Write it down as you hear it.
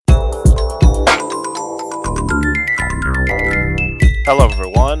Hello,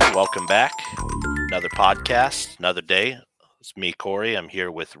 everyone. Welcome back. Another podcast, another day. It's me, Corey. I'm here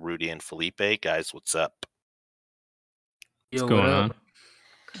with Rudy and Felipe. Guys, what's up? Yo, What's what going up? on?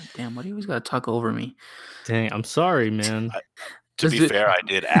 God damn, why do you always gotta talk over me? Dang, I'm sorry, man. To be fair, I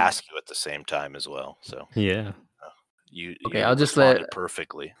did ask you at the same time as well. So Yeah. you Okay, I'll just responded let.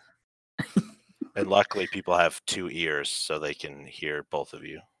 perfectly. And luckily, people have 2 ears, so they can hear both of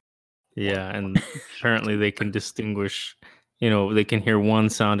you. Yeah, and apparently they can distinguish, they can hear one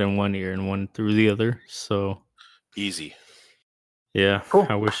sound in one ear and one through the other. So, Easy. yeah, Cool.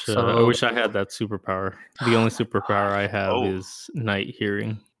 I wish I had that superpower. The only superpower I have is night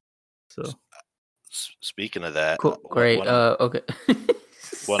hearing. So, Speaking of that, Cool, great. Okay.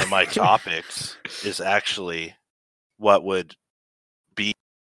 one of my topics is actually what would be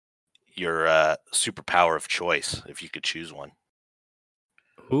your superpower of choice if you could choose one.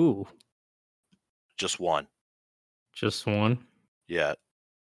 ooh, Just one. just one. Yeah.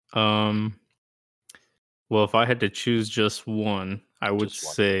 Well, if I had to choose just one, I would Just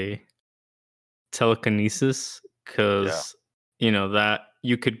one. say telekinesis, because that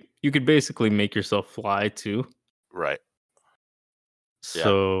you could basically make yourself fly too. Right.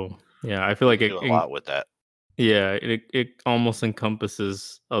 So yeah, I feel You like can do a lot with that. Yeah, it almost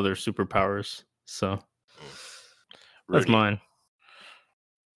encompasses other superpowers. So that's Rudy, mine.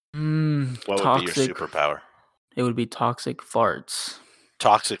 what would be your Toxic. superpower? It would be toxic farts.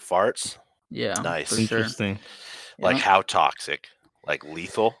 Toxic farts? Yeah, Nice. for sure. Interesting. Like Yeah. how toxic? Like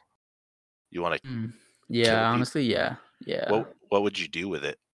lethal? You want to Yeah, kill people? honestly, yeah. What would you do with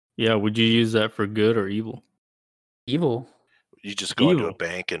it? Yeah, would you use that for good or evil? Evil. You just go into a Evil.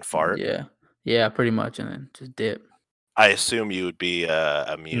 bank and fart? Yeah, pretty much, and then just dip. I assume you would be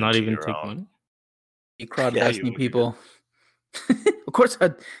immune Not to even your take own. money. You crowd Yeah, dusting you would. people. Of course,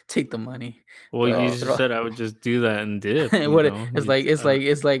 I'd take the money. Well, but you I'll just throw- said I would just do that and dip. What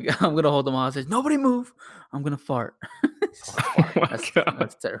it's like I'm gonna hold them hostage. Nobody move. I'm gonna fart. Oh my God.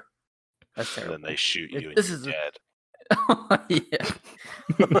 That's terrible. That's And terrible. then they shoot you and This you're is dead.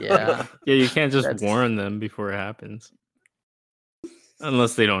 Yeah. Yeah, you can't just That's- warn them before it happens.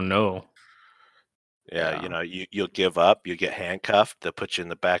 Unless they don't know. Yeah, you'll give up, you get handcuffed, they'll put you in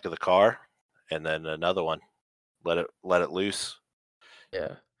the back of the car, and then another one. Let it loose.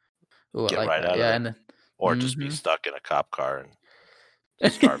 Yeah. Ooh, I Get like right that. out of Yeah, there. and then Or just be stuck in a cop car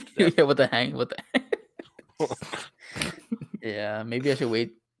and starve to death. yeah, with the Yeah, maybe I should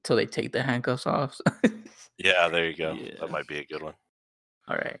wait till they take the handcuffs off. Yeah, there you go. Yeah. That might be a good one.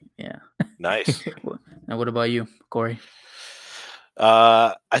 All right. Yeah. Nice. And what about you, Corey?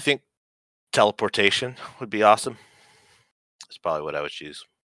 I think teleportation would be awesome. That's probably what I would choose.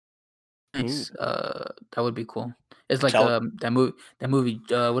 Nice. That would be cool. It's like Tele- that movie.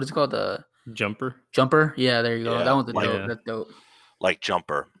 What is it called? The Jumper. Jumper. Yeah, there you go. Yeah, That one's like- dope. That's dope. Like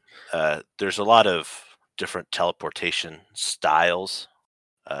Jumper. There's a lot of different teleportation styles.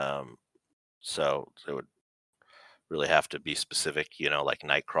 So it would really have to be specific, like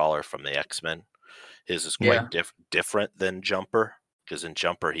Nightcrawler from the X-Men. His is quite different than Jumper, because in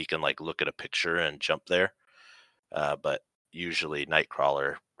Jumper he can like look at a picture and jump there. But usually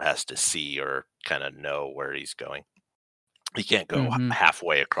Nightcrawler has to see or kind of know where he's going. He can't go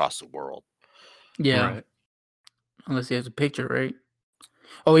halfway across the world. Yeah. Right. Unless he has a picture, right?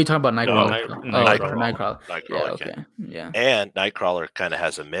 Oh, you're talking about Nightcrawler. Nightcrawler. Nightcrawler. Yeah, okay. Yeah. And Nightcrawler kind of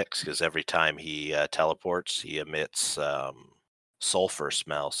has a mix, because every time he teleports, he emits sulfur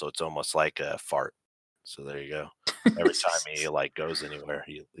smell, so it's almost like a fart. So there you go. Every time he like goes anywhere,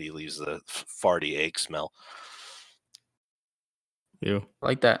 he leaves the farty egg smell. You. I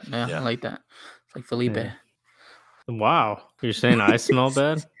like that. Yeah, I like that. It's like Felipe. Yeah. Wow. You're saying I smell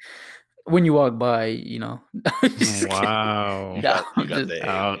bad? When you walk by, Wow. You got the egg.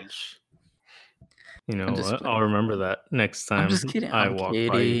 Ouch. You know just what? kidding. I'll remember that next time I'm just kidding. I I'm walk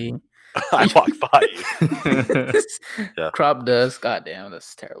kidding. I walk by you. Yeah. Crop dust. God damn,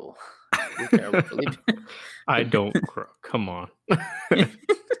 that's terrible. You're terrible, Felipe. I don't come on.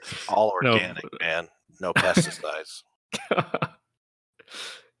 All organic, man. No pesticides.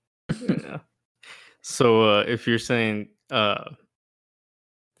 Yeah. So if you're saying that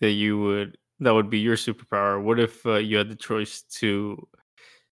that would be your superpower, what if you had the choice to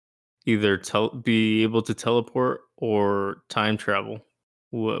either be able to teleport or time travel?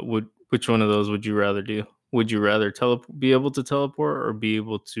 Which one of those would you rather do? Would you rather be able to teleport or be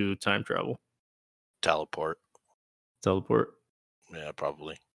able to time travel? Teleport. Yeah,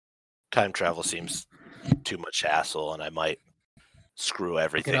 probably. Time travel seems too much hassle, and I might screw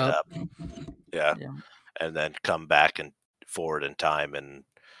everything up. Yeah. And then come back and forward in time, and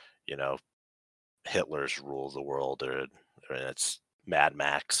Hitler's rule the world, or it's Mad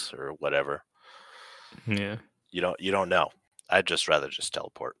Max or whatever. Yeah. You don't know. I'd just rather just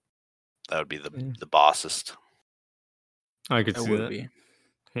teleport. That would be the bossest. I could It see would that. be.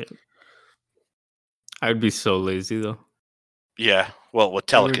 Yeah. I'd be so lazy though. Yeah. Well, with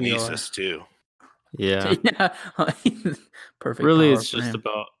They already telekinesis too. Yeah. Yeah. Perfect Really, power it's for just him.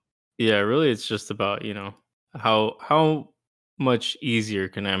 about. Yeah, really, it's just about how much easier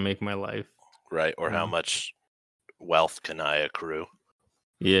can I make my life? Right. Or how much wealth can I accrue?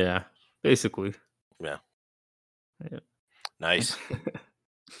 Yeah, basically. Yeah. Yeah. Nice.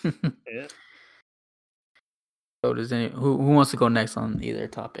 Yeah. So does who wants to go next on either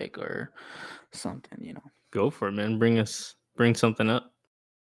topic or something? Go for it, man. Bring something up.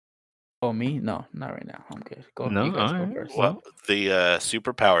 Oh, me? No, not right now. I'm good. Go. No, You guys all go right. first. Well, the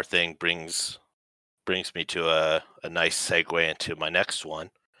superpower thing brings me to a nice segue into my next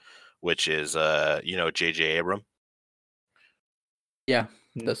one, which is J.J. Abrams. Yeah,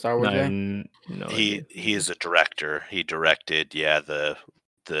 the Star Wars guy. No He idea. is a director. He directed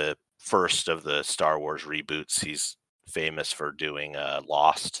the first of the Star Wars reboots. He's famous for doing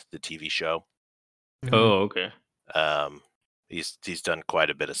Lost, the TV show. Oh, okay. He's done quite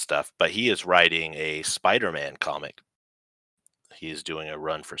a bit of stuff, but he is writing a Spider-Man comic. He is doing a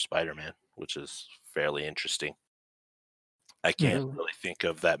run for Spider-Man, which is fairly interesting. I can't really think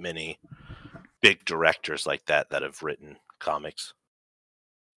of that many big directors like that have written comics.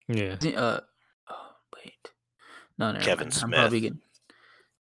 Yeah. Wait. No, never Kevin mind. Smith. I'm probably getting.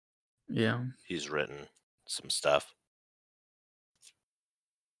 Yeah. He's written some stuff,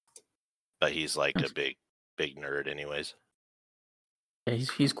 but he's like a big nerd, anyways. Yeah,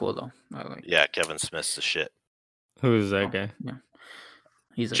 he's cool though. Yeah, Kevin Smith's the shit. Who is that guy? Yeah.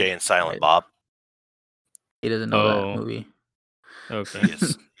 He's Jay and Silent Bob. He doesn't know that movie. Okay.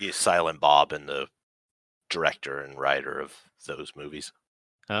 He's Silent Bob and the director and writer of those movies.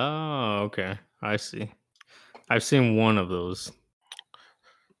 Oh, okay. I see. I've seen one of those.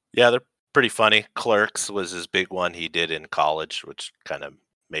 Yeah, they're pretty funny. Clerks was his big one he did in college, which kind of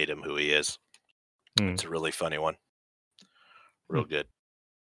made him who he is. It's a really funny one. Real good.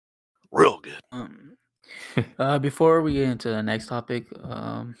 Real good. Before we get into the next topic,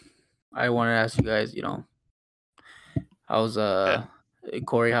 I want to ask you guys, how's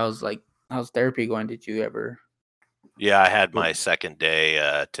Corey, how's therapy going? Did you ever? Yeah, I had my second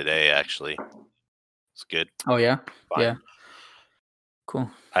day today, actually. It's good. Oh yeah? Fine. Yeah.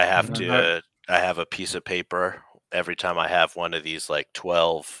 Cool. I have a piece of paper every time I have one of these like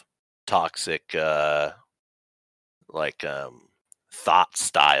 12 toxic thought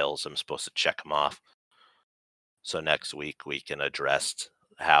styles. I'm supposed to check them off. So next week we can address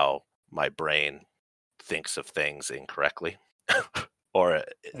how my brain thinks of things incorrectly or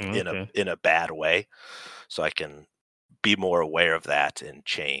in a bad way, so I can be more aware of that and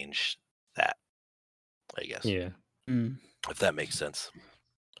change that, I guess. Yeah. If that makes sense.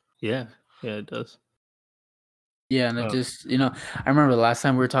 Yeah, it does. Yeah, and it just I remember the last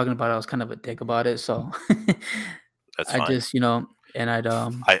time we were talking about it, I was kind of a dick about it, so that's I fine. just and I'd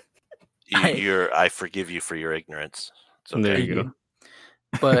I forgive you for your ignorance. It's okay. There you go.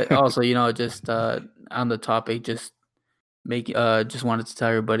 But also, just on the topic, just wanted to tell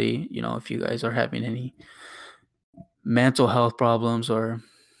everybody, if you guys are having any mental health problems or,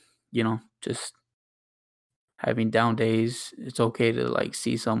 just having down days, it's okay to like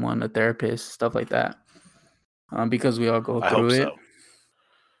see someone, a therapist, stuff like that. Because we all go through it. So.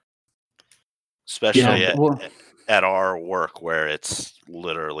 Especially at our work where it's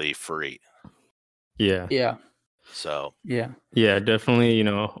literally free. Yeah. Yeah. So. Yeah, definitely,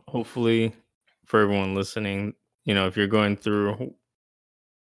 hopefully for everyone listening, if you're going through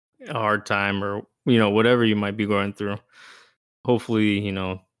a hard time or, whatever you might be going through, hopefully,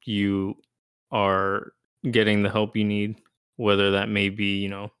 you are getting the help you need, whether that may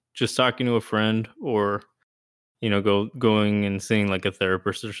be, just talking to a friend or, going and seeing like a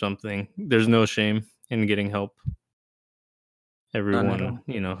therapist or something. There's no shame in getting help. Everyone,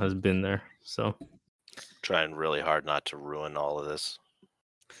 has been there. So trying really hard not to ruin all of this.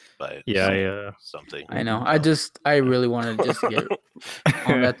 But something. I know. I really wanted just to get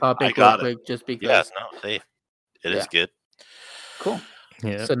on that topic real quick, just because. Yeah, it is good. Cool.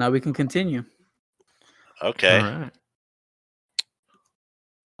 Yeah. So now we can continue. Okay. All right.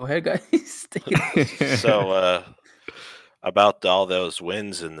 Go ahead, guys. So, about all those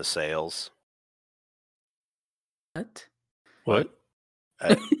wins in the sales. What?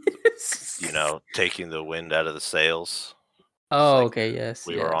 Taking the wind out of the sails. Oh, okay. Yes.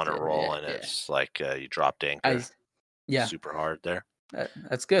 We were on a roll, and it's like you dropped anchor. Yeah. Super hard there.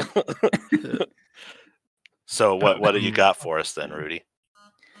 That's good. So what do you got for us then, Rudy?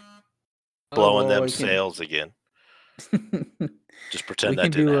 Blowing them sails again. Just pretend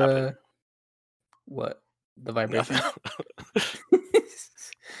that didn't happen. What? The vibration?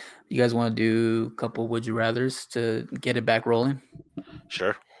 You guys want to do a couple would you rathers to get it back rolling?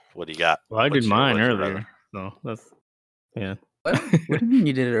 Sure. What do you got? Well, I did mine earlier. So that's What do you mean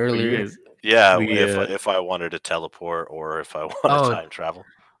you did it earlier? Yeah, if I wanted to teleport or if I wanted time travel.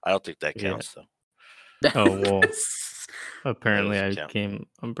 I don't think that counts though. Oh well. Apparently I came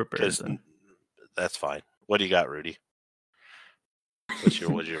unprepared. That's fine. What do you got, Rudy? What's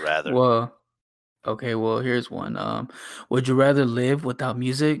your would you rather? Well, okay, well here's one. Would you rather live without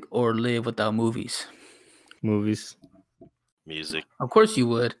music or live without movies? Movies. Music. Of course you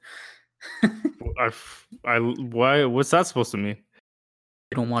would. Why? What's that supposed to mean?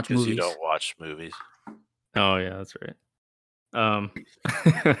 You don't watch movies. You don't watch movies. Oh yeah, that's right.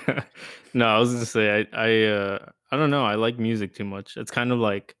 No, I was gonna say I don't know. I like music too much. It's kind of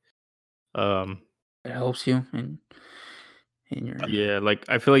like it helps you in your like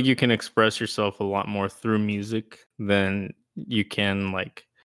I feel like you can express yourself a lot more through music than you can like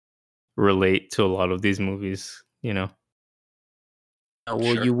relate to a lot of these movies, you know.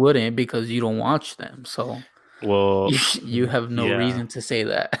 Well, you wouldn't because you don't watch them. So you have no reason to say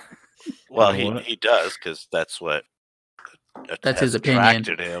that. Well, he does because that's what his opinion.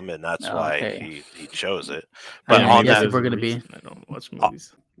 Attracted him, and that's why he chose it. But on that, we're gonna be. I don't watch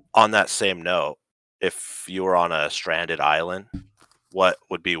movies. On that same note, if you were on a stranded island, what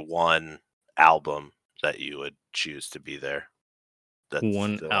would be one album that you would choose to be there?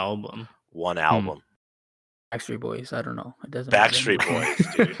 One album. Backstreet Boys. I don't know. It doesn't. Backstreet Boys,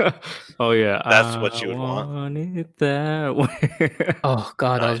 dude. Oh yeah, that's what you would want. It that way. Oh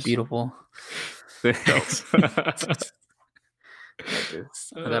God, that was beautiful. Thanks. I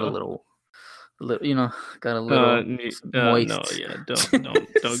got a little, got a little moist. No, yeah,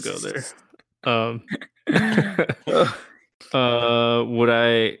 don't go there.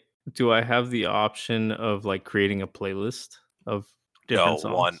 Do I have the option of like creating a playlist of different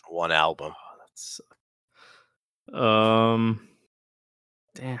songs? one album. Oh,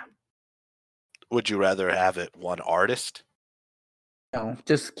 damn. Would you rather have it one artist? No,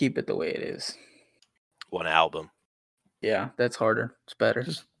 just keep it the way it is. One album. Yeah, that's harder. It's better.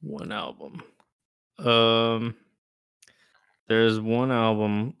 Just one album. There's one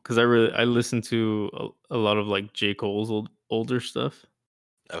album because I listen to a lot of like J. Cole's older stuff.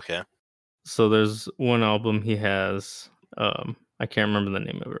 Okay. So there's one album he has. I can't remember the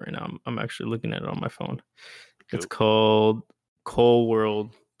name of it right now. I'm actually looking at it on my phone. Cool. It's called Cole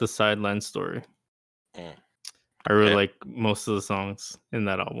World: The Sideline Story. I really like most of the songs in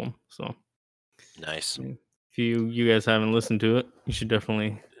that album. So nice. If you guys haven't listened to it, you should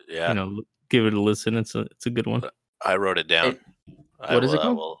definitely give it a listen. It's a good one. I wrote it down. What is it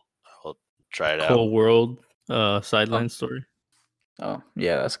called? I will try it out. Cole World Sideline Story. Oh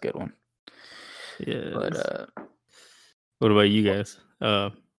yeah, that's a good one. Yeah. But what about you guys?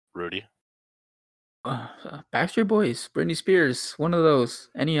 Rudy. Backstreet Boys, Britney Spears, one of those.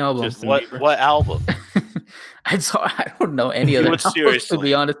 Any album. What album? I don't know any other albums, seriously, to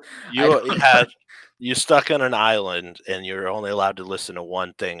be honest. You stuck on an island and you're only allowed to listen to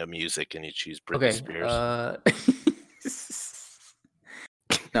one thing of music and you choose Britney Spears.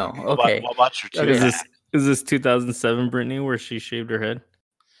 No, okay. What about your choice? Is this 2007 Britney where she shaved her head?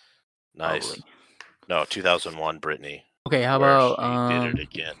 Nice. Probably. No, 2001 Britney. Okay, how about she did it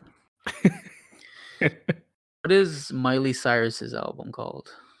again? What is Miley Cyrus's album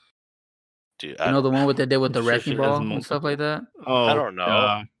called? Dude, the one with the wrecking ball and stuff like that? Oh, I don't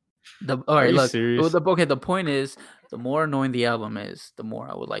know. All right, look. The point is, the more annoying the album is, the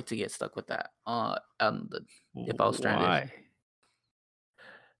more I would like to get stuck with that. If I was stranded.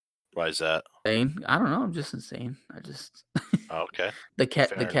 Why is that? Insane? I don't know. I'm just insane. I just. Okay. the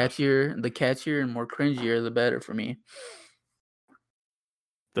catchier and more cringier, the better for me.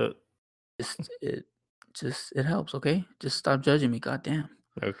 It helps. Okay, just stop judging me. Goddamn.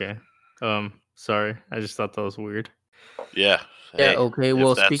 Okay. Sorry. I just thought that was weird. Yeah. Yeah. Okay.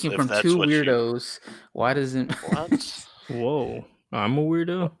 Well, speaking from two weirdos, why doesn't? What? Whoa! I'm a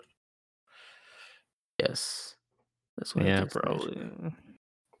weirdo. Yes. That's what. Yeah, probably.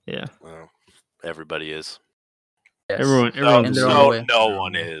 Yeah. Well, everybody is. Yes. Everyone. No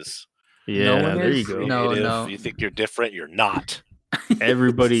one is. Yeah. No one there you go. No. If you think you're different, you're not.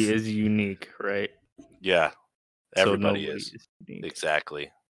 Everybody is unique, right? Yeah. Everybody is.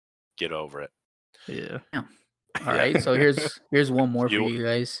 Exactly. Get over it. Yeah. All right. So here's one more for you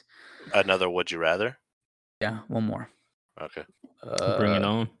guys. Another would you rather? Yeah, one more. Okay. Bring it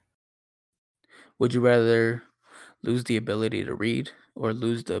on. Would you rather lose the ability to read or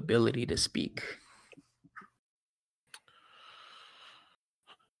lose the ability to speak?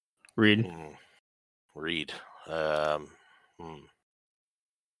 Read. Read. I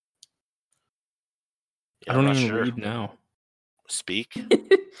Yeah, don't I'm not even sure. read now. Speak.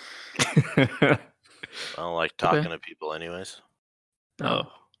 Oh. I don't like talking to people, anyways. I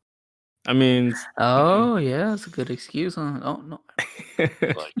mean, Oh yeah, that's a good excuse. Oh no.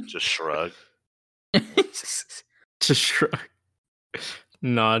 Like just shrug. just shrug.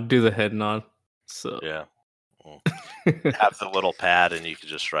 Nod, do the head nod. So Yeah. Have the little pad, and you can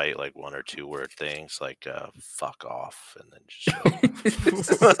just write like 1 or 2 word things like "fuck off," and then just.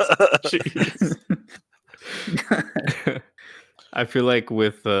 Jeez. I feel like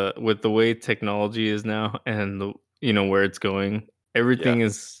with the way technology is now and the where it's going, everything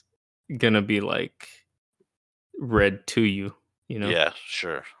is gonna be like read to you. Yeah,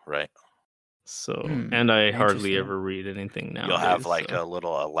 sure, right. So, and I hardly interesting. ever read anything now. You'll have like a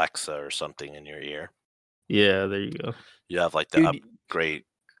little Alexa or something in your ear. Yeah, there you go. You have like the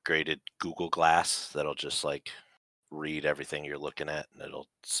upgraded Google Glass that'll just like read everything you're looking at, and it'll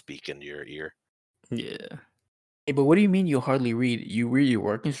speak into your ear. Yeah. Hey, but what do you mean you hardly read? You read your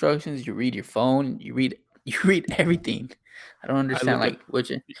work instructions, you read your phone, you read everything. I don't understand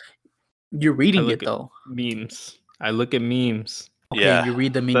you're reading it though. Memes. I look at memes. Okay, Yeah. you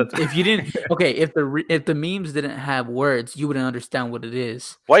read the memes. If you didn't, okay, if the memes didn't have words, you wouldn't understand what it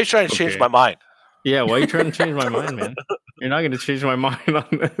is. Why are you trying to change my mind? Yeah, why are you trying to change my mind, man? You're not going to change my mind on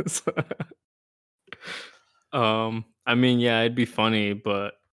this. I mean, yeah, it'd be funny,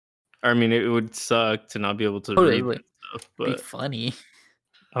 but I mean, it would suck to not be able to read that stuff. But be funny.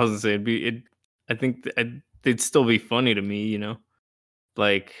 I was gonna say I think it'd still be funny to me,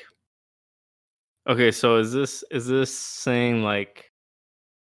 Like, okay, so is this saying like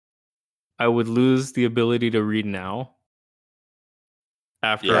I would lose the ability to read now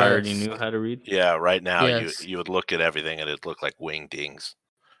after I already knew how to read? Yeah, right now Yes. you would look at everything and it'd look like wingdings.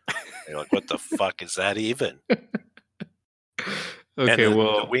 You're like, what the fuck is that even? Okay, and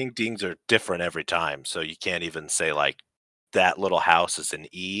well, the wingdings are different every time, so you can't even say like that little house is an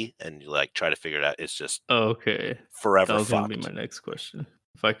E, and you like try to figure it out. It's just okay. forever That was fucked. gonna be my next question.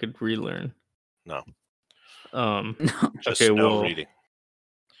 If I could relearn. No. Just okay, no reading.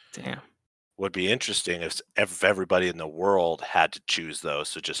 Damn. Would be interesting if everybody in the world had to choose those,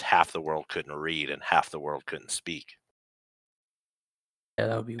 so just half the world couldn't read and half the world couldn't speak. Yeah,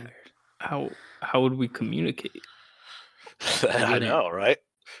 that would be weird. How would we communicate? I know, right?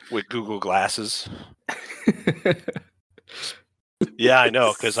 With Google Glasses. Yeah, I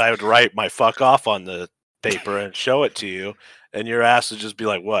know, because I would write my fuck off on the paper and show it to you, and your ass would just be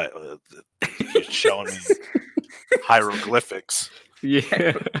like, what? You're showing me hieroglyphics.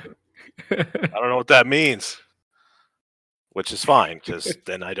 Yeah. I don't know what that means. Which is fine, because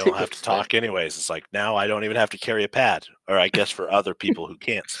then I don't have to talk anyways. It's like, now I don't even have to carry a pad. Or I guess for other people who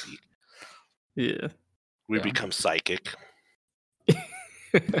can't speak. Yeah. We become psychic.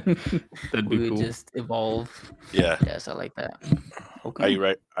 That'd be cool. We just evolve. Yeah. Yes, I like that.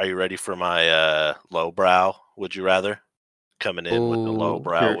 Okay. Are you ready for my lowbrow would you rather? Coming in with the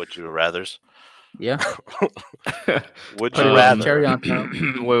lowbrow would you rathers? Yeah. Would you rather? Cherry on top.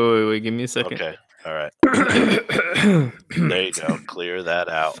 Wait. Give me a second. Okay. All right. There you go. Clear that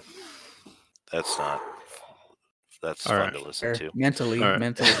out. That's fun to listen to. Mentally.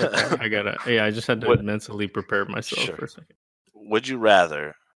 I just had to mentally prepare myself for a second. Would you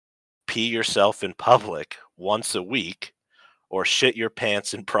rather pee yourself in public once a week or shit your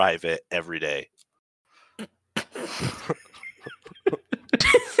pants in private every day?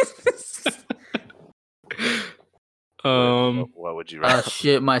 What would you rather?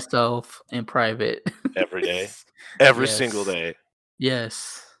 Shit myself in private every day, every single day.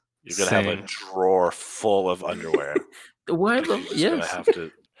 Yes. You're gonna have a drawer full of underwear. What? You're gonna have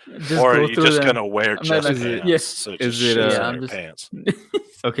to, or are you just gonna wear just pants? Yes. So just shit in your pants.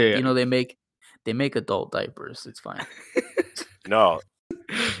 Okay. You know they make adult diapers. It's fine. No,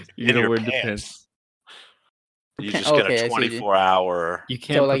 you're gonna wear pants. You just get a 24-hour. You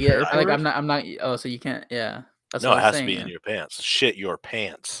can't. So I'm not. Oh, so you can't. Yeah. That's no, it has to be in your pants. Shit your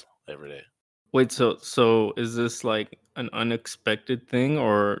pants every day. Wait, so is this like an unexpected thing,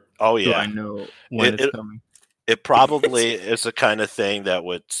 or do I know when it's coming? It probably is the kind of thing that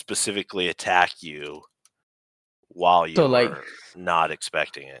would specifically attack you while you are not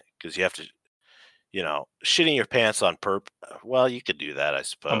expecting it, because you have to, shitting your pants on purpose. Well, you could do that, I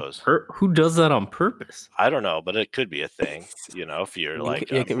suppose. Who does that on purpose? I don't know, but it could be a thing. If you're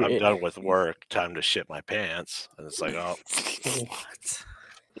like, I'm done with work, time to shit my pants, and it's like, oh, what?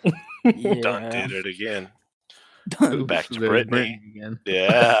 Done did it again. Done. Back to There's Brittany. again.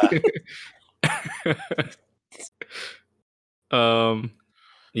 Yeah.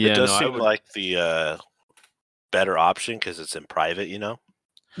 Yeah, it does no, seem like the better option because it's in private, you know.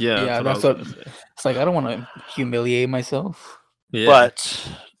 Yeah, that's what. It's like I don't want to humiliate myself. Yeah. But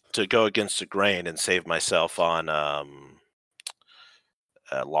to go against the grain and save myself on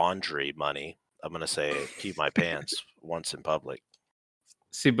laundry money, I'm gonna say keep my pants once in public.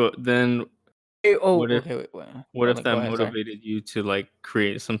 See, but then What if that motivated you to like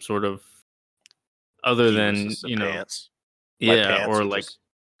create some sort of other than pants? Yeah, my pants or are like just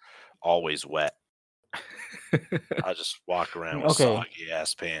always wet. I just walk around with Okay. soggy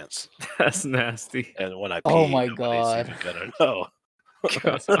ass pants. That's nasty. And when I pee, Oh my nobody's God. even gonna know.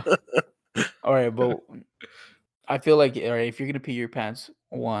 All right, but I feel like all right, if you're gonna pee your pants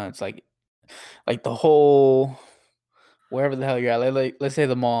once, like the whole wherever the hell you're at, like let's say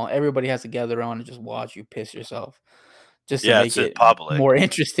the mall, everybody has to gather around and just watch you piss yourself, just to Yeah, make it's in it public. more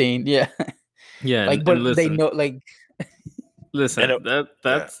interesting. Yeah, Yeah, like and but listen, they know like listen, And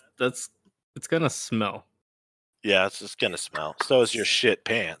that's it's gonna smell. Yeah, it's just gonna smell. So is your shit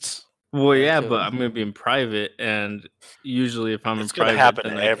pants. Well, Yeah, yeah, too. but I'm gonna be in private, and usually if I'm It's in gonna private,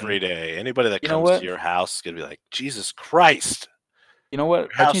 happen then every day. Anybody that You know comes what? to your house is gonna be like, Jesus Christ, You know what? your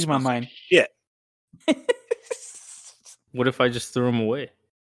I house changed my smells like mind. shit. What if I just threw them away?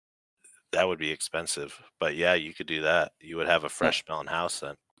 That would be expensive, but yeah, you could do that. You would have a fresh smelling house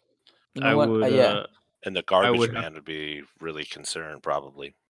then, You know I what? would. Yeah. and the garbage would- man would be really concerned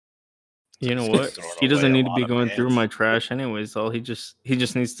probably. You know he's what? throwing He away doesn't a need to lot be of going through pants. my trash anyways. All he just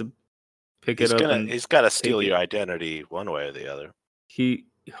needs to pick He's it up and he's got to steal take your it. identity one way or the other. He's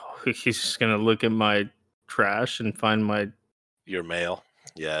just gonna look at my trash and find my Your mail,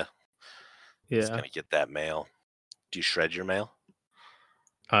 yeah. He's yeah. gonna get that mail. Do you shred your mail?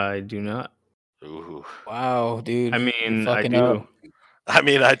 I do not. Ooh. Wow, dude. I you're mean, I fucking do. up. I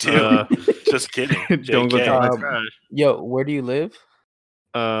mean, I do. Just kidding. Don't go through my JK. trash. Yo, where do you live?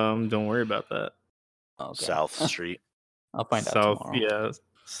 Don't worry about that. Okay. South Street, I'll find out South, tomorrow. yeah,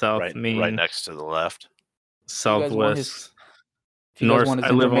 South right Main, next to the left. Southwest, If you guys North. want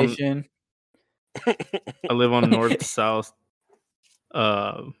his I live on. information, I live on North South,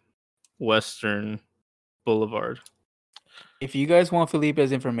 Western Boulevard. if you guys want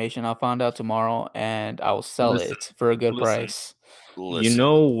Felipe's information, I'll find out tomorrow and I'll sell Listen, it for a good listen. price. Listen, You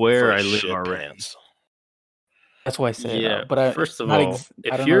know where for I live shit already. pants. That's why I said Yeah, but I first of not all, I if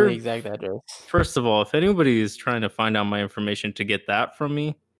don't know you're the exact address. first of all, if anybody is trying to find out my information to get that from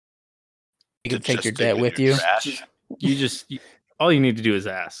me, You To can take just your take debt in with your you. trash. all you need to do is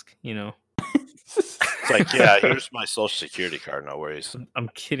ask, you know. It's like, yeah, here's my social security card. No worries. I'm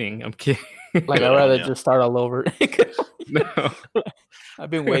kidding. I'm kidding. Like Good I'd on rather ya. just start all over. No. I've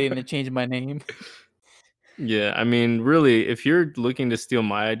been waiting to change my name. Yeah, I mean, really, if you're looking to steal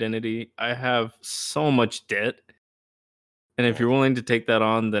my identity, I have so much debt. And if you're willing to take that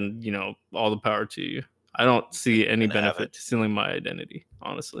on, then, you know, all the power to you. I don't see any And have benefit it. to stealing my identity,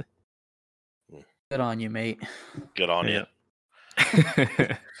 honestly. Good on you, mate. Good on you.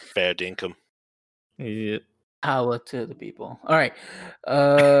 Yeah. Fair dinkum. Yeah. Power to the people. All right.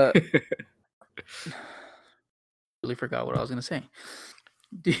 Really forgot what I was gonna say.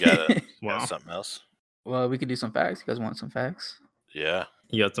 You got Wow. something else? Well, we could do some facts. You guys want some facts? Yeah,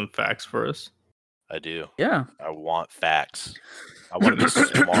 You got some facts for us? I do. Yeah. I want facts. I want to be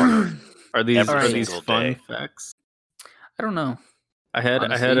smarter. Are these Every fun single day. facts? I don't know. I had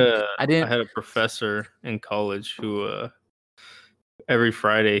Honestly, I didn't- a professor in college who every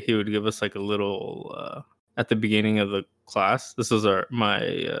Friday he would give us like a little at the beginning of the class. This was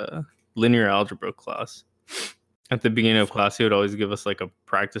my linear algebra class. At the beginning of class, he would always give us like a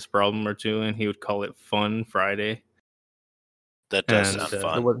practice problem or two, and he would call it Fun Friday. That does And, sound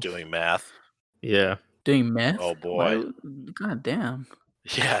fun. Doing math. Yeah. Doing math. Oh boy. God damn.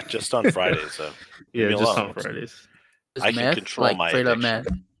 Yeah, just on Fridays though. Yeah, Leave me just alone. on Fridays. Just I can meth? control like my straight up addiction.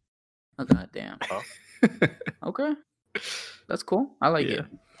 meth. Oh god damn. Okay. That's cool. I like it.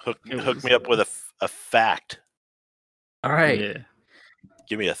 Hook me up with a fact. All right. Yeah.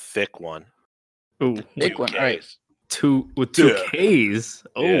 Give me a thick one. Ooh, Thick one. All right. two Yeah. Ks.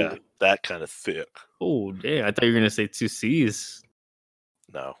 Oh, Yeah, that kind of thick. oh, dang! I thought you were gonna say 2 Cs.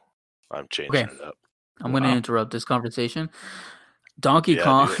 No, I'm changing Okay. it up. I'm gonna Wow. interrupt this conversation. Donkey Yeah,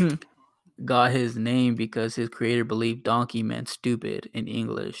 Kong got his name because his creator believed donkey meant stupid in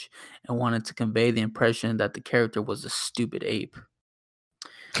English and wanted to convey the impression that the character was a stupid ape.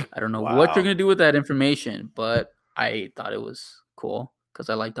 I don't know what Wow. you're gonna do with that information, but I thought it was cool because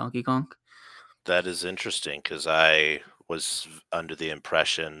I like Donkey Kong. That is interesting because was under the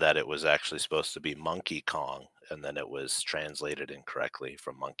impression that it was actually supposed to be Monkey Kong, and then it was translated incorrectly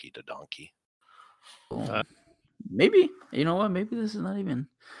from monkey to donkey. Maybe, you know what? Maybe this is not even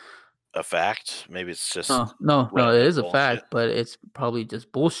a fact. Maybe it's just no. It random is a bullshit. fact, but it's probably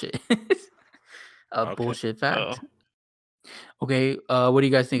just bullshit. Okay. Bullshit fact. Okay, what do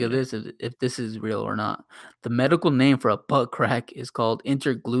you guys think of this? If this is real or not? The medical name for a butt crack is called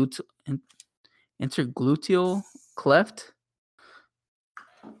intergluteal cleft.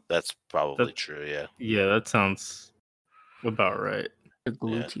 That's probably true. Yeah. Yeah, that sounds about right.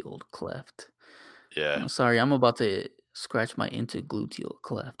 Intergluteal cleft. Yeah. Oh, sorry, I'm about to scratch my intergluteal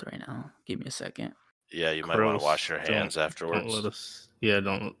cleft right now. Give me a second. Yeah, you might want to wash your hands afterwards. Don't let us. Yeah,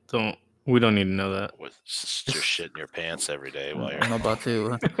 don't. We don't need to know that. With your shit in your pants every day while you're. I'm about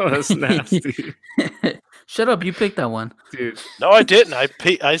to. Oh, that's nasty. Shut up! You picked that one, dude. No, I didn't. I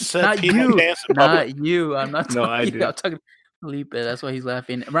said not pee you. my pants in public. Not you. I'm not. No, I you. did. I'm talking Felipe. That's why he's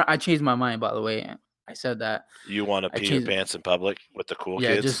laughing. I changed my mind, by the way. I said that. You want to pee your pants in public with the cool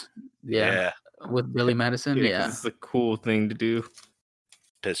kids? Yeah. With Billy Madison. Yeah. It's a cool thing to do.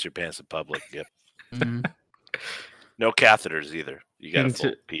 Piss your pants in public. Yep. Mm-hmm. No catheters either. You gotta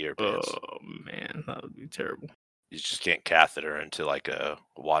full pee your pants. Oh man, that would be terrible. You just can't catheter into like a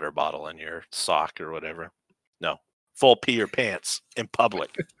water bottle in your sock or whatever. No, full pee your pants in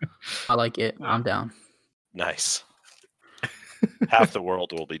public. I like it. I'm down. Nice. Half the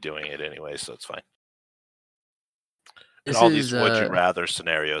world will be doing it anyway, so it's fine. In all these would you rather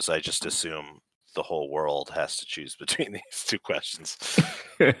scenarios, I just assume the whole world has to choose between these two questions.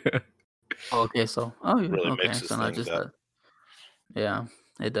 Okay, so really mixes so not things just up. Yeah,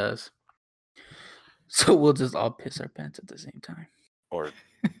 it does. So we'll just all piss our pants at the same time. Or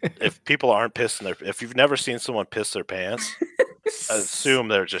if people aren't pissing if you've never seen someone piss their pants, I assume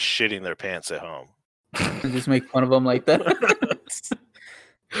they're just shitting their pants at home. And just make fun of them like that.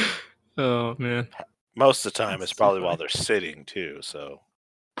 Oh man. Most of the time, it's probably while they're sitting too. So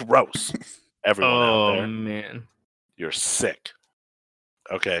gross. Everyone out there. Oh man, you're sick.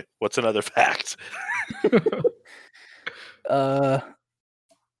 Okay, what's another fact?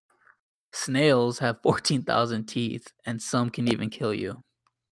 Snails have 14,000 teeth, and some can even kill you.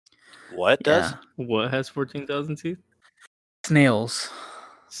 What does? What has 14,000 teeth? Snails.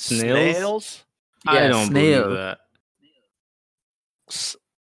 Snails? Yeah, I don't believe that.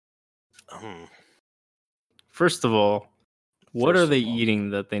 First of all, what are they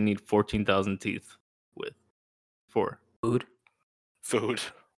eating that they need 14,000 teeth with? For food?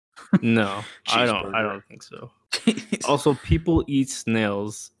 No, I don't think so. Also, people eat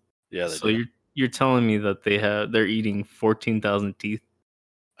snails. Yeah, so you're telling me that they're eating 14,000 teeth?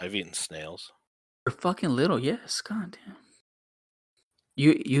 I've eaten snails. They're fucking little. Yes, goddamn.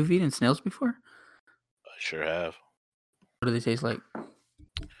 You've eaten snails before? I sure have. What do they taste like?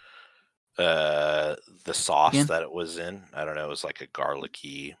 The sauce that it was in, I don't know, it was like a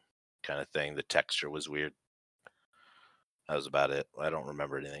garlicky kind of thing. The texture was weird. That was about it. I don't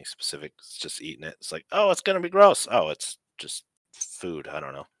remember anything specific. It's just eating it. It's like, oh, it's gonna be gross. Oh, it's just food. I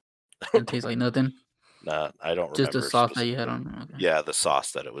don't know. It tastes like nothing. Nah, I don't remember. Just the sauce that you had on. Okay. Yeah, the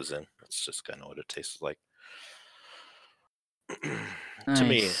sauce that it was in. That's just kind of what it tasted like. Nice. To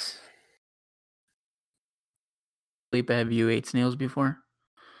me. Felipe, have you ate snails before?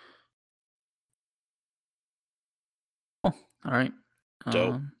 Oh, all right.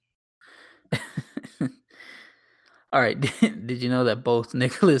 Dope. All right. Did you know that both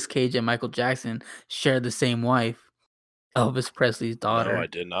Nicolas Cage and Michael Jackson share the same wife, Elvis Presley's daughter? No, I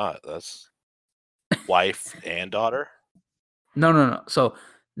did not. That's wife and daughter? No. So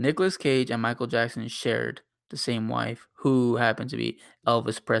Nicolas Cage and Michael Jackson shared the same wife, who happened to be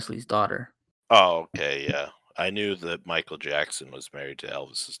Elvis Presley's daughter. Oh, okay, yeah. I knew that Michael Jackson was married to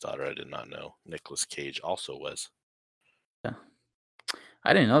Elvis's daughter. I did not know Nicolas Cage also was. Yeah.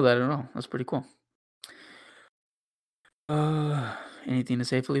 I didn't know that at all. That's pretty cool. Anything to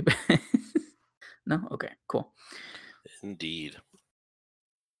say, Felipe? No? Okay, cool. Indeed.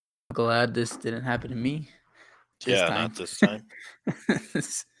 I'm glad this didn't happen to me. Yeah, not this time.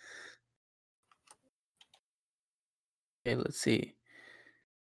 Okay, let's see.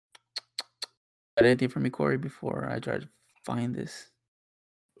 Got anything for me, Corey, before I try to find this?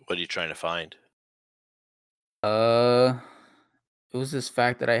 What are you trying to find? It was this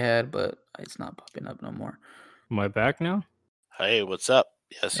fact that I had, but it's not popping up no more. Am I back now? Hey, what's up?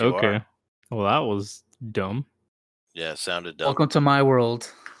 Yes, you are. Well, that was dumb. Yeah, it sounded dumb. Welcome to my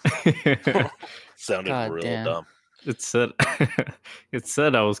world. Sounded real dumb. It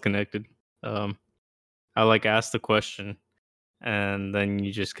said I was connected. I asked the question, and then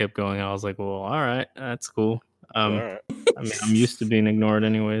you just kept going. I was like, well, all right, that's cool. All right. I mean, I'm used to being ignored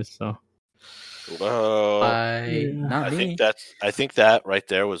anyways, so. Whoa. Not me. I think that right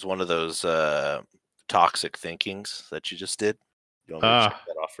there was one of those toxic thinkings that you just did. You want me to check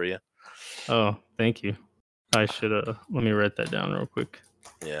that off for you? Oh, thank you. I should let me write that down real quick.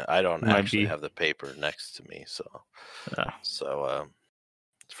 Yeah, I don't actually have the paper next to me, so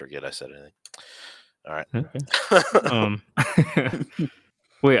forget I said anything. All right. Okay.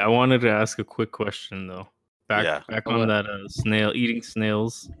 Wait, I wanted to ask a quick question though. Back on that eating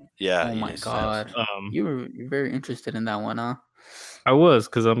snails. Yeah. Oh my god. You're very interested in that one, huh? I was,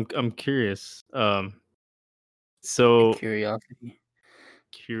 because I'm curious. So curiosity.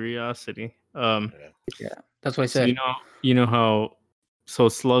 Yeah, that's what I said. So you know how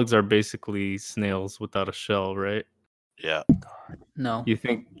slugs are basically snails without a shell, right? Yeah. No. You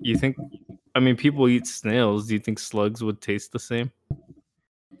think I mean, people eat snails. Do you think slugs would taste the same?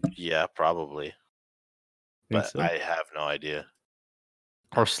 Yeah, probably. But so? I have no idea.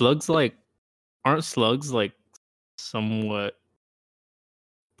 Aren't slugs like somewhat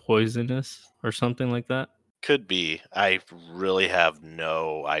poisonous or something like that? Could be. I really have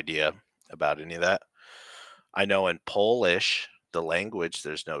no idea about any of that. I know in Polish, the language,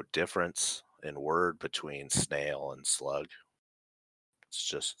 there's no difference in word between snail and slug. It's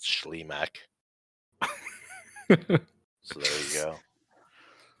just schlimak. So there you go.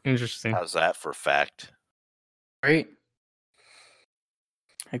 Interesting. How's that for fact? Great.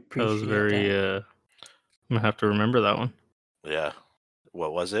 I appreciate that. Was very I'm gonna have to remember that one. Yeah.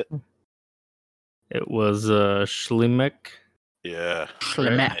 What was it? It was schlimak. Yeah.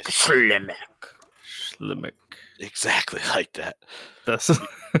 Schlimak. Schlimak. Exactly like that. That's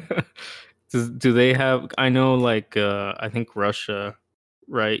do they have, I know, like I think Russia,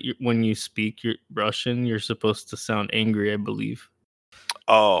 right? When you speak Russian, you're supposed to sound angry, I believe.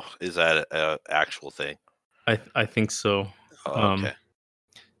 Oh, is that an actual thing? I think so. Oh, okay.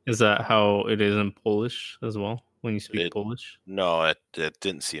 Is that how it is in Polish as well when you speak Polish? No, it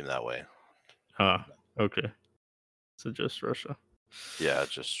didn't seem that way. Okay. So just Russia. Yeah,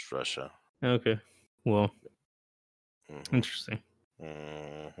 just Russia. Okay. Well, interesting.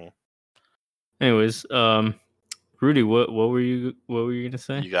 Mm-hmm. Anyways, Rudy, what were you gonna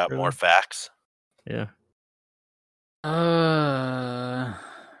say? You got more facts? Yeah. Dang,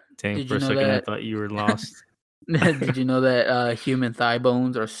 for a second I thought you were lost. Did you know that human thigh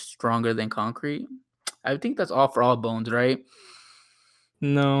bones are stronger than concrete? I think that's all for all bones, right?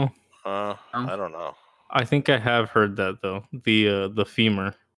 No. I don't know. I think I have heard that though. The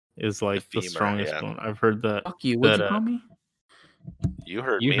femur is like the strongest bone. I've heard that. Fuck you. What'd you call me? You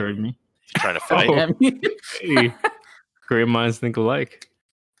heard me. You heard me. You trying to fight? Hey, great minds think alike.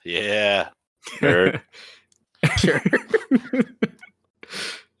 Yeah. Nerd. Sure.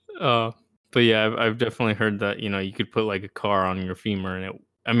 But yeah, I've definitely heard that, you could put like a car on your femur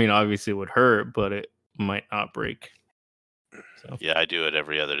and obviously it would hurt, but it might not break. So. Yeah, I do it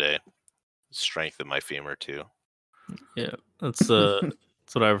every other day. Strengthen my femur too. Yeah, that's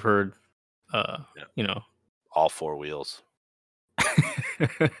what I've heard. All four wheels.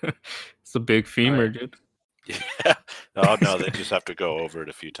 It's a big femur, dude. Yeah. Oh no, they just have to go over it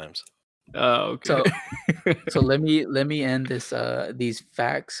a few times. Oh, okay. So let me end this these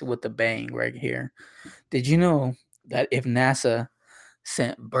facts with a bang right here. Did you know that if NASA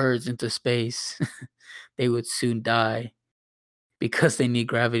sent birds into space, they would soon die because they need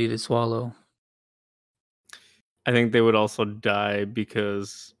gravity to swallow? I think they would also die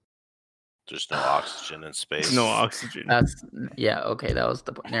because there's no oxygen in space. No oxygen. Okay, that was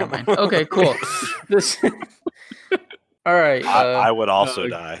the point. Never mind. Okay, cool. All right. I would also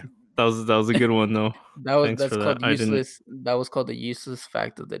die. That was a good one though. That's called useless. That was called the useless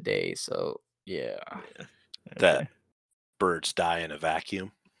fact of the day. So yeah. That birds die in a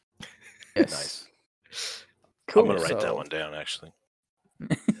vacuum. Yes. Nice. Cool. I'm gonna write that one down actually.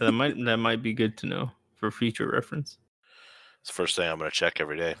 That might be good to know for future reference. It's the first thing I'm gonna check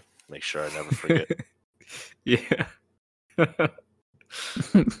every day. Make sure I never forget. Yeah.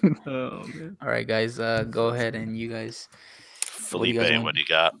 Oh man. All right, guys. Go ahead and you guys. Felipe, what do you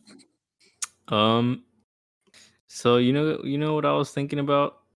got? So you know what I was thinking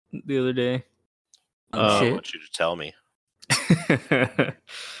about the other day? I want you to tell me.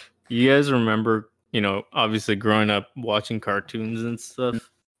 You guys remember, obviously growing up watching cartoons and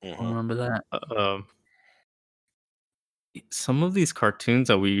stuff? Mm-hmm. I remember that. Some of these cartoons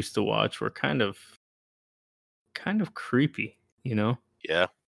that we used to watch were kind of creepy, Yeah.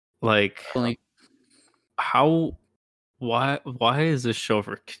 Like why is this show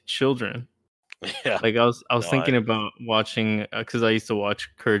for children? Yeah. Like I was thinking about watching, because I used to watch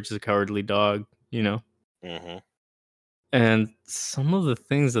Courage the Cowardly Dog, Mm-hmm. And some of the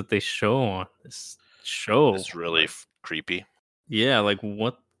things that they show on this show, It's really creepy. yeah, like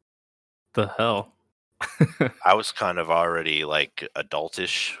what the hell? I was kind of already like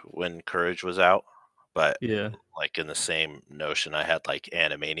adultish when Courage was out, but Yeah. like in the same notion, I had like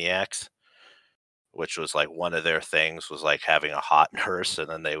Animaniacs, which was like one of their things was like having a hot nurse, and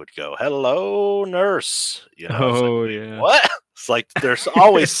then they would go, "Hello, nurse." You know, it's like, Oh wait, yeah. what? It's like there's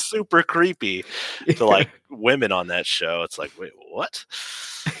always super creepy to like women on that show. It's like, wait, what?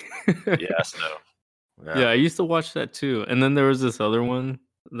 Yeah, so Yeah, I used to watch that too. And then there was this other one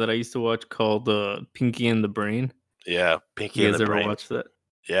that I used to watch called Pinky and the Brain. yeah, Pinky You and guys the ever Brain. watch that?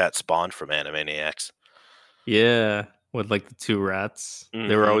 Yeah, it spawned from Animaniacs. Yeah, with like the two rats.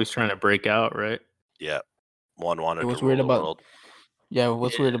 They were Mhm. always trying to break out, right? Yeah, one wanted What's to weird rule the about world.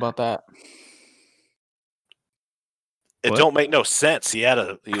 what's weird about that? It What? don't make no sense. He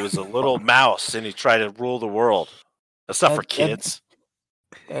was a little mouse and he tried to rule the world. That's not for kids.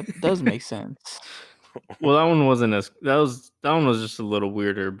 That does make sense. Well, that one wasn't as that one was just a little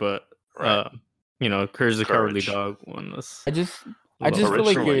weirder, but Right. you know, Courage the Cowardly Courage. Dog one was. I just Well, feel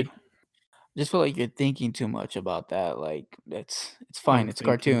like originally- you're thinking too much about that. Like it's fine. I'm It's a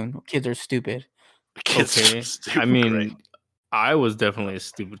thinking. cartoon. Kids are stupid. Kids are Okay. stupid, I mean, right? I was definitely a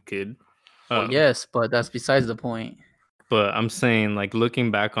stupid kid. Well, yes, but that's besides the point. But I'm saying, like,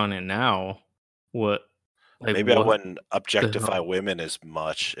 looking back on it now, what, like, Maybe I what wouldn't objectify hell? women as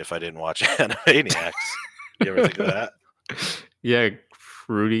much if I didn't watch Animaniacs. You ever think of that? Yeah,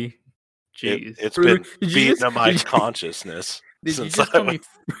 Fruity. Jeez. It's Fruit- been did you beaten just- in my did you- consciousness Did you since just I call me?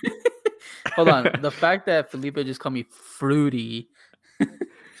 Hold on. The fact that Felipe just called me fruity.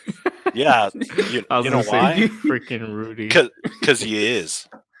 Yeah, I was you know gonna say why? freaking Rudy. Because he is.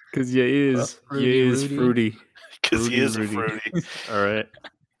 Because you is Fruity Fruity. Because he is a Rudy. fruity. All right.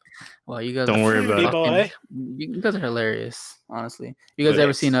 Wow, you guys. Don't are worry about Fruity it. boy. You guys are hilarious. Honestly, you guys But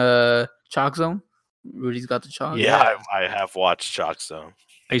ever it's- seen Chalk Zone? Rudy's got the chalk. Yeah, I have watched Chalk Zone.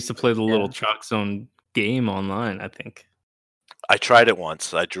 I used to play the little Chalk Zone game online, I think. I tried it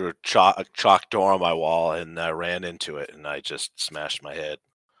once. I drew a chalk door on my wall and I ran into it and I just smashed my head.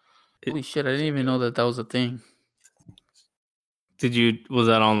 Holy shit! I didn't even know that was a thing. Was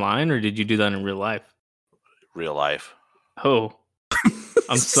that online or did you do that in real life? Real life. Oh.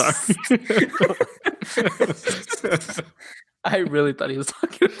 I'm sorry. I really thought he was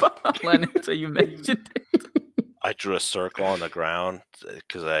talking about online until you mentioned it. I drew a circle on the ground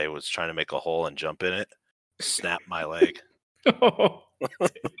because I was trying to make a hole and jump in it. Snapped my leg.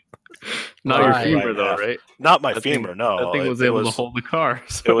 Not your Right. femur, Right though, half. right? Not my That thing- femur, no. That thing was it able to was, hold the car.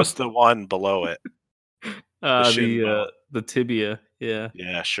 it so- was the one below it. shin bone. the tibia. Yeah.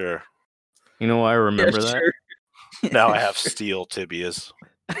 Yeah, sure. You know why I remember that? Sure. Now I have steel tibias.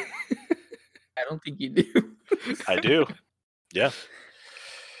 I don't think you do. I do. Yeah.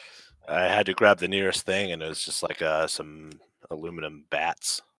 I had to grab the nearest thing, and it was just like some aluminum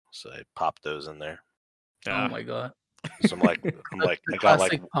bats. So I popped those in there. Oh my god. So I'm like, I got like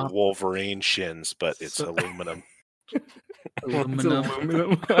Classic pop. Wolverine shins, but it's So- aluminum. What's Aluminum.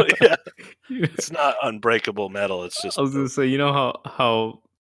 aluminum? Yeah, it's not unbreakable metal. It's just I was gonna say, you know how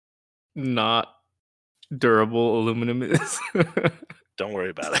not durable aluminum is. don't worry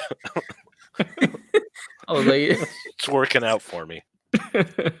about it. Oh, like It's working out for me.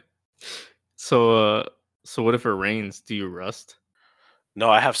 So what if it rains? Do you rust? No,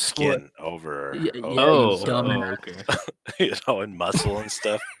 I have skin over, Yeah, yeah, over you dumbass. Okay. and muscle and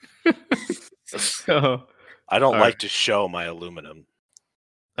stuff. Oh, I don't All like right. to show my aluminum.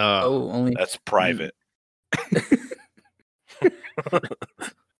 Oh, only That's private.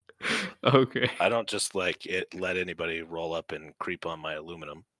 okay. I don't just let anybody roll up and creep on my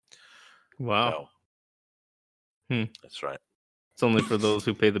aluminum. Wow. No. That's right. It's only for those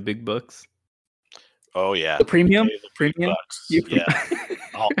who pay the big bucks. Oh yeah. the premium. Pay the big Premium. bucks. You- Yeah.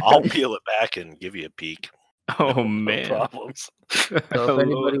 I'll peel it back and give you a peek. Oh No man. problems. So if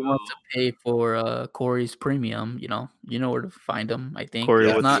anybody wants to pay for Corey's premium, you know where to find him. I think. Corey,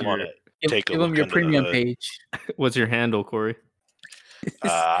 Yeah, If what's not, you wanna give take a him look your under the premium hood. page. What's your handle, Corey?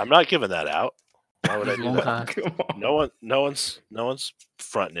 I'm not giving that out. Why would I do Long that? cost. Come on. No one's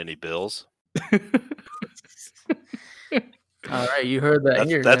fronting any bills. All right, you heard that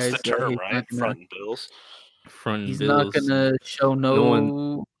here, That's guys. the term, he's right? not gonna- Fronting bills. Front He's bills. not gonna show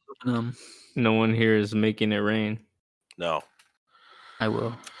no. one- No one here is making it rain. No. I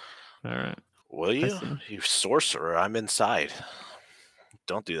will. All right. Will you? see. You sorcerer, I'm inside.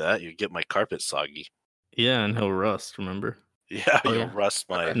 Don't do that. You get my carpet soggy. Yeah, and he'll rust. Remember? Yeah, Oh, you'll yeah. rust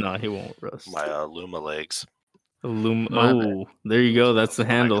my No, he won't rust. my Luma legs. My bad. Oh, there you go. That's the That's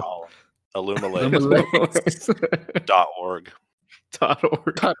what I handle. call 'em. Illumalegs.org.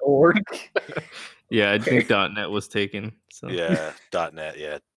 .org. Yeah, I think .net was taken. So Yeah, .net.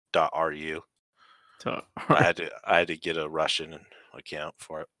 Yeah, .ru. I had to get a Russian account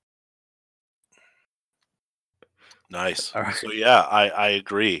for it. Nice. All right. So yeah, I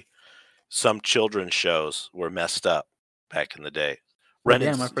agree. Some children's shows were messed up back in the day. Ren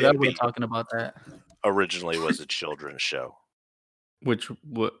and Damn, I forgot we were Stimpy talking about that. originally was a children's show. What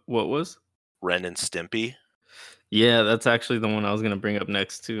was? Ren and Stimpy. Yeah, that's actually the one I was gonna bring up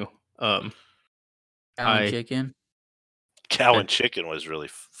next too. Cow and Chicken. Cow and Chicken was really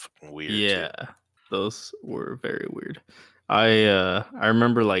fucking weird. Yeah, too. Those were very weird. I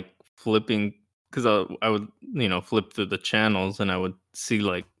remember like flipping because I would flip through the channels and I would see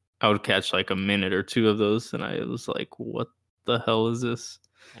like I would catch like a minute or two of those and I was like, what the hell is this?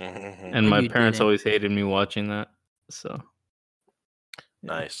 And my parents always hated me watching that. So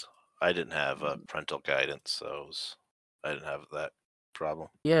nice. I didn't have parental guidance, so I didn't have that problem.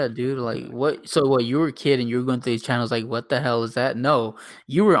 Yeah, dude. Like, what? So, what? You were a kid and you were going through these channels. Like, what the hell is that? No,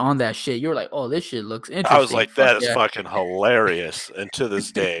 you were on that shit. You were like, oh, this shit looks interesting. I was like, that is fucking hilarious. And to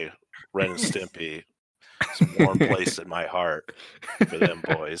this day, Ren and Stimpy is a warm place in my heart for them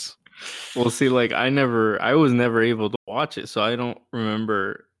boys. Well, see, like I was never able to watch it, so I don't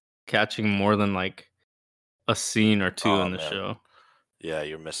remember catching more than like a scene or two in the show. Yeah,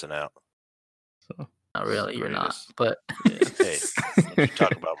 you're missing out. So not really, you're not. But hey, don't you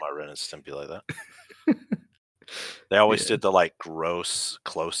talk about my Ren and Stimpy like that. They always did the like gross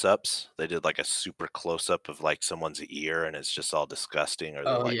close-ups. They did like a super close-up of like someone's ear, and it's just all disgusting, or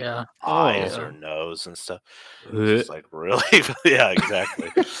like eyes or nose and stuff. It's like really, yeah,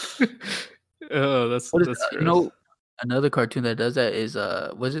 exactly. Oh, that's gross. Another cartoon that does that is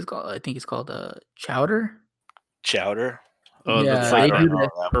what's it called? I think it's called Chowder. Chowder. Oh, yeah, that's like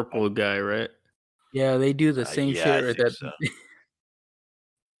that purple guy, right? Yeah, they do the same shit. Or that. So.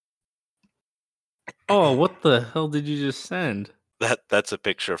 Oh, what the hell did you just send? That's a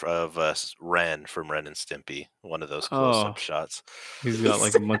picture of Ren from Ren and Stimpy. One of those close-up shots. He's got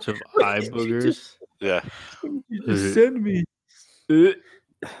like a bunch of eye boogers. Yeah. You just send me.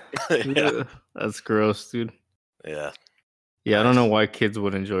 Yeah. That's gross, dude. Yeah. Yeah, I don't know why kids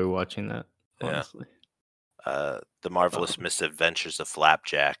would enjoy watching that, honestly. The Marvelous Misadventures of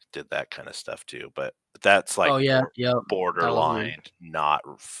Flapjack did that kind of stuff too, but that's like borderline, not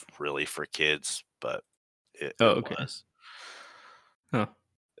really for kids, but it was. Huh.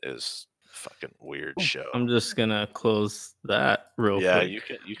 It was a fucking weird show. I'm just gonna close that real quick. Yeah,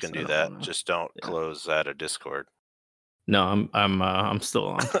 you can do that. Just don't close out of Discord. No, I'm still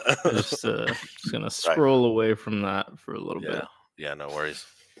on. just gonna scroll away from that for a little bit. Yeah, no worries.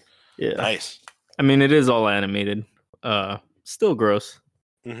 Yeah, nice. I mean, it is all animated. Still gross.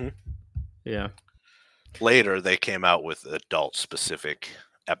 Mm-hmm. Yeah. Later, they came out with adult-specific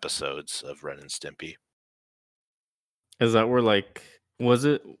episodes of Ren and Stimpy. Is that where like was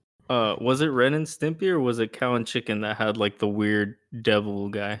it Ren and Stimpy or was it Cow and Chicken that had like the weird devil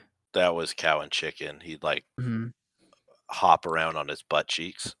guy? That was Cow and Chicken. He'd like hop around on his butt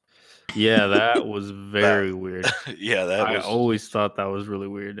cheeks. Yeah, that was very weird. Yeah, I always thought that was really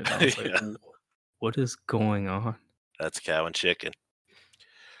weird, and I was like, "What is going on?" That's Cow and Chicken.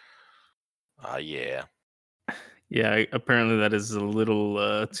 Yeah. Yeah, apparently that is a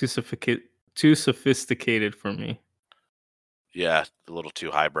little too sophisticated for me. Yeah, a little too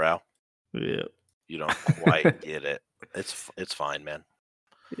highbrow. Yeah. You don't quite get it. It's fine, man.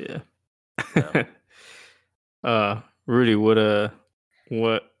 Yeah. Rudy,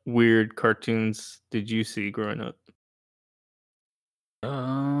 what weird cartoons did you see growing up?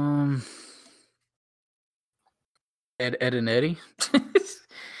 Ed and Eddie.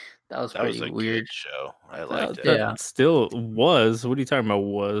 That was a weird show. I liked it. That still was. What are you talking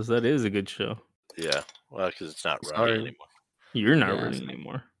about? That is a good show. Yeah. Well, because it's not running anymore. You're not running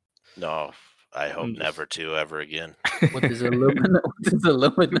anymore. No, I hope never to ever again. What is aluminum? What is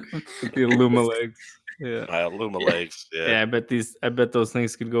aluminum? The Illumalegs. Yeah. My Illumalegs. Yeah. Yeah, I bet those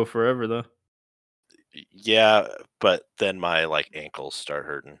things could go forever though. Yeah, but then my like ankles start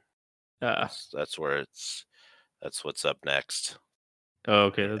hurting. That's what's up next. Oh,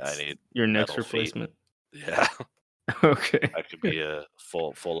 okay. I need your next replacement. Feet. Yeah. Okay. I could be a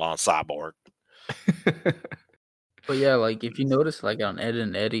full on cyborg. But yeah, like if you notice, like on Ed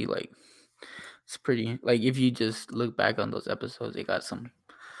and Eddie, like it's pretty. Like if you just look back on those episodes, they got some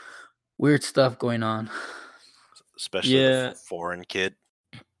weird stuff going on. Especially the foreign kid,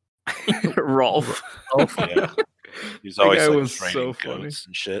 Rolf. Yeah. He's always like training goats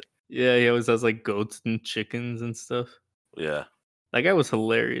and shit. Yeah, he always has like goats and chickens and stuff. Yeah. That guy was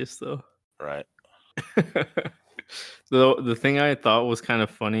hilarious though. Right. The thing I thought was kind of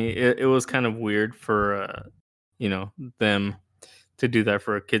funny, it was kind of weird for them to do that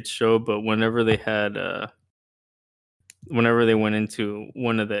for a kids show, but whenever they went into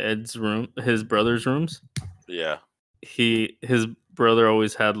one of his brother's rooms, Yeah. his brother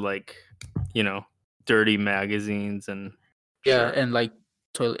always had like, dirty magazines and Yeah, and like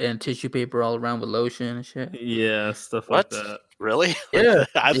toilet and tissue paper all around with lotion and shit. yeah, stuff What? like that. Really? Yeah.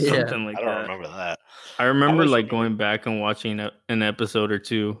 Something like I don't that. remember that. I remember always like remember- going back and watching an episode or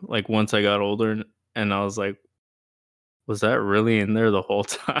two, like once I got older, and I was like, was that really in there the whole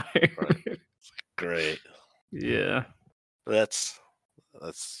time? Great. Yeah. That's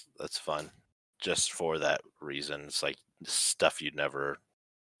fun. Just for that reason. It's like stuff you'd never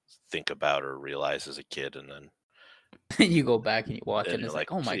think about or realize as a kid, and then You go back and you watch it, and and it's you're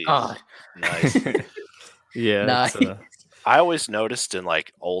like, like, oh my "Geez, god. nice." Yeah. Nice. I always noticed in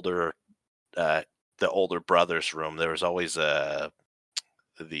like older the older brother's room, there was always the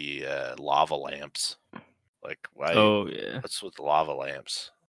lava lamps. Like, why? Oh yeah. What's with the lava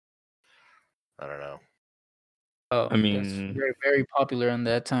lamps? I don't know. Oh, I mean- that's very, very popular in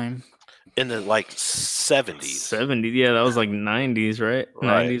that time. In the like 70s, 70. Yeah, that was like 90s, right?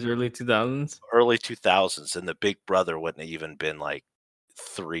 Right. 90s, early 2000s. early 2000s, and the big brother wouldn't have even been like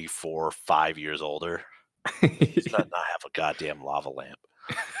 3, 4, 5 years older. He's not have a goddamn lava lamp.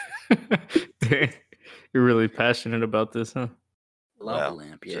 You're really passionate about this, huh? Lava Well,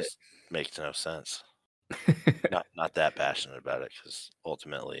 lamp, yeah. Just makes no sense. Not that passionate about it, because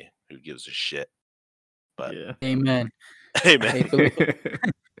ultimately, who gives a shit? But Yeah. Amen. hey, man, Hey, Felipe.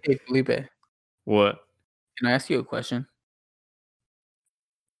 Hey, Felipe, What? can I ask you a question?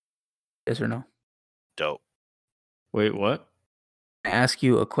 Yes or no? dope. Wait, what? Can I ask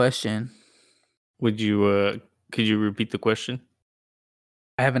you a question? Would you could you repeat the question?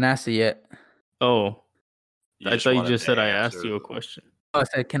 I haven't asked it yet. Oh, I just thought you wanted just to said I asked answer- you a question. Oh, I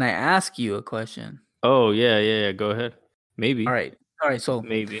said, can I ask you a question? Oh, yeah. Go ahead. Maybe. All right. So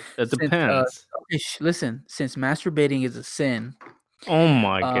Maybe. That since, depends. okay, listen. Since masturbating is a sin, Oh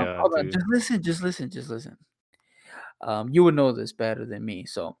my god, hold on, dude. just listen. You would know this better than me.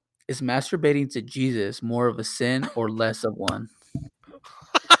 So, is masturbating to Jesus more of a sin or less of one?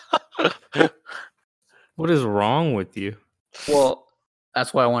 What is wrong with you? Well,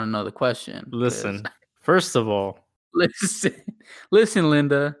 that's why I want to know the question. 'cause- Listen, first of all, listen,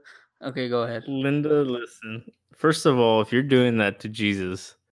 Linda. Okay, go ahead. Linda, listen. First of all, if you're doing that to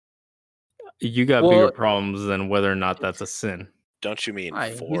Jesus, you got Well- bigger problems than whether or not that's a sin. Don't you mean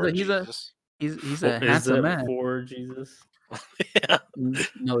Why? for He's a- Jesus? He's a Is handsome that man. for Jesus? Yeah,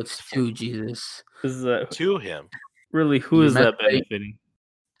 No, it's to Jesus. Is that to him. really who You're is that masturbating- benefiting?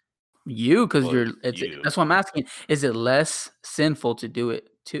 You, because Well, you. that's what I'm asking. Is it less sinful to do it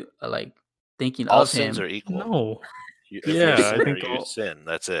to like thinking All of sins him? are equal. No. If Yeah, you're a I sinner, think you all- sin.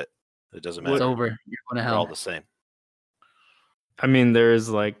 That's it. It doesn't What- It's matter. over. You're going to We're all hell. the same. I mean, there is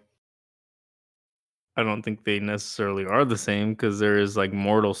like, I don't think they necessarily are the same because there is like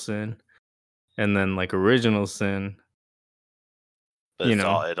mortal sin and then like original sin. But You it's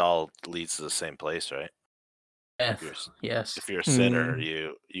know. it all leads to the same place, right? Death. You're s- Yes. If you're a sinner,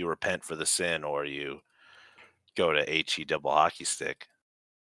 Mm. you repent for the sin, or you go to HE double hockey stick.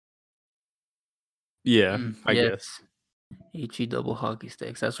 Yeah, I yes. guess. HE double hockey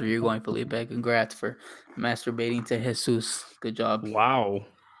sticks. That's where you're going, Felipe. Congrats for masturbating to Jesus. Good job. Wow.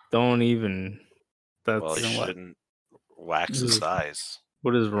 Don't even. That's Well, you Then what? shouldn't wax his Ugh. thighs.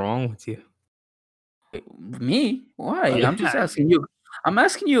 what is wrong with you? Wait, me? Why? I'm just Yeah. asking you. I'm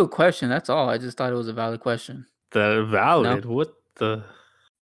asking you a question. That's all. I just thought it was a valid question. That valid? What the?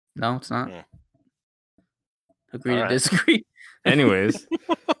 No, it's not. Hmm. Agree to Alright. disagree. Anyways,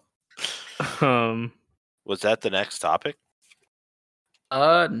 Was that the next topic?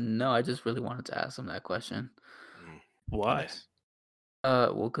 No, I just really wanted to ask him that question. why? Nice.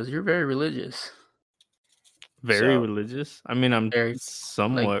 Well, because you're very religious. Very So- religious. I mean, I'm Very,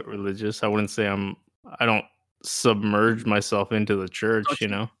 somewhat religious. I wouldn't say I don't submerge myself into the church. Don't You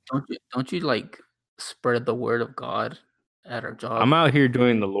you- know, Don't you like spread the word of God at our job? I'm out here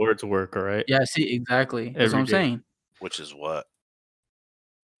doing the Lord's work. All right. Yeah, see, exactly. That's Every what I'm day. saying. Which is what?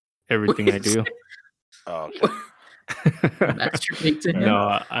 Everything I do. Oh, okay. Masturbate to him.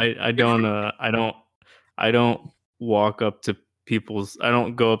 No, I don't walk up to I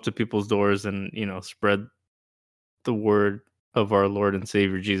don't go up to people's doors and spread the word of our Lord and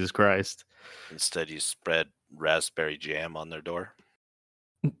Savior Jesus Christ. Instead, you spread raspberry jam on their door.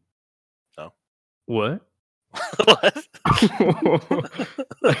 What? What?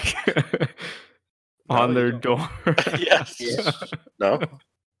 Like, on No, their you door? Yes. Yeah. No.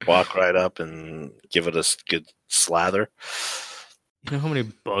 Walk right up and give it a good slather. You know how many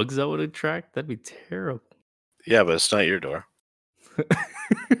bugs that would attract? That'd be terrible. Yeah, but it's not your door.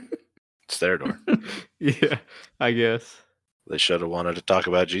 It's their door. Yeah, I guess. They should have wanted to talk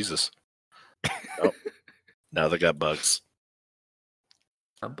about Jesus. Oh, now they got bugs.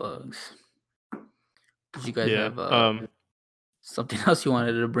 Bugs. Did you guys have something else you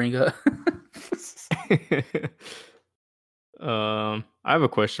wanted to bring up? I have a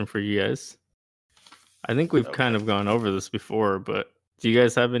question for you guys. I think we've kind of gone over this before, but do you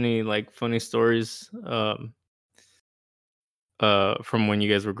guys have any like funny stories from when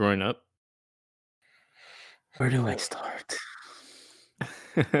you guys were growing up? Where do I start?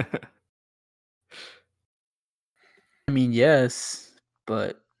 I mean, yes,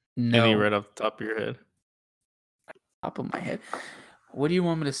 but no. Any right off the top of your head? Top of my head. What do you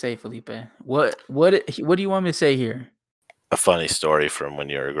want me to say, Felipe? What do you want me to say here? A funny story from when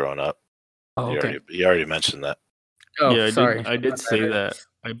you were growing up. Oh, okay. You already mentioned that. Oh, yeah, sorry. I did say that.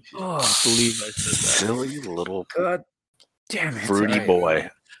 I believe I said that. Silly little God damn it. fruity boy.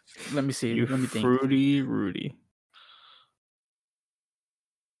 Let me see. You Let me think. Fruity Rudy.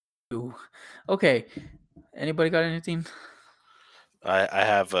 Ooh. Okay. Anybody got anything? I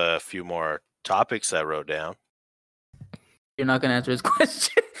have a few more topics I wrote down. You're not gonna answer his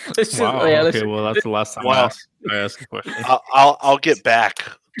question. Okay, well that's the last time I asked a question. I'll get back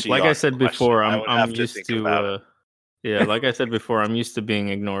to you. Like I said before, I'm used to like I said before, I'm used to being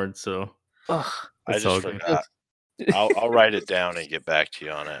ignored, so I just forgot. I'll write it down and get back to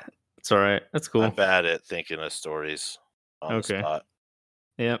you on it. It's all right. That's cool. I'm bad at thinking of stories on the spot.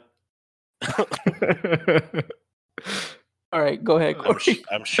 Yep. All right, go ahead, Corey.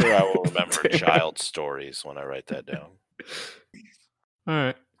 I'm sure I will remember child stories when I write that down. All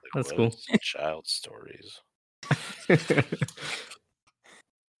right, that's cool. Child stories.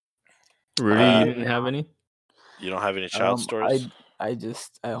 Rudy, you didn't have any? You don't have any child stories? I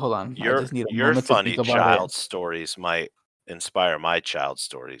just hold on. Your I just need a moment funny to think child stories might inspire my child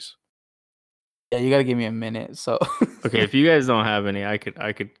stories. Yeah, you gotta give me a minute. So okay, if you guys don't have any, I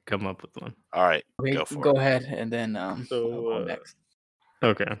could come up with one. All right, go ahead, and then I'll go next.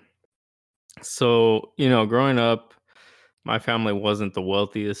 Okay. So growing up, my family wasn't the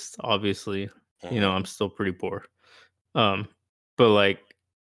wealthiest. Obviously, I'm still pretty poor. But like,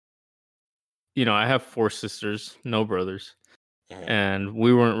 I have 4 sisters, no brothers. And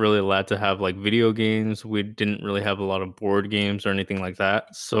we weren't really allowed to have like video games. We didn't really have a lot of board games or anything like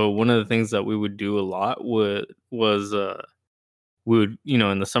that. So one of the things that we would do a lot was we would,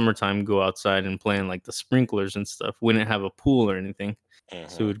 in the summertime go outside and play in like the sprinklers and stuff. We didn't have a pool or anything.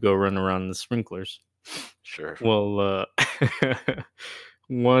 So we'd go run around in the sprinklers. Sure. Well,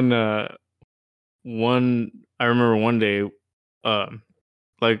 one I remember one day,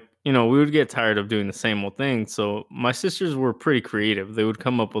 we would get tired of doing the same old thing. So my sisters were pretty creative. They would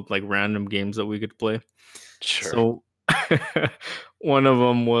come up with like random games that we could play. Sure. So one of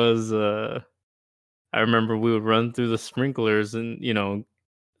them was, I remember we would run through the sprinklers and,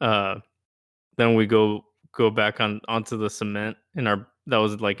 then we go back onto the cement that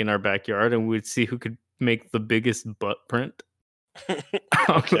was like in our backyard, and we'd see who could make the biggest butt print.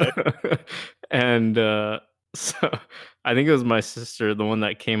 Okay. And so I think it was my sister, the one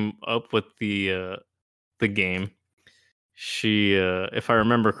that came up with the game. She, if I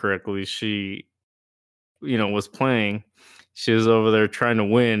remember correctly, she, was playing. She was over there trying to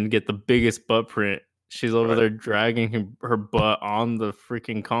win, get the biggest butt print. She's over there dragging her butt on the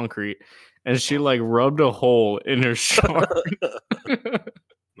freaking concrete, and she like rubbed a hole in her short.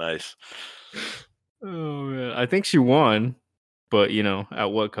 Nice. Oh man, I think she won, but at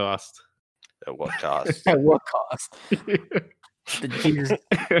what cost? At what cost? At what cost? The Jesus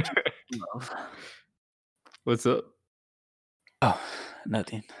love. What's up? Oh,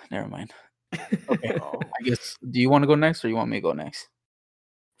 nothing. Never mind. Okay. I guess. Do you want to go next, or you want me to go next?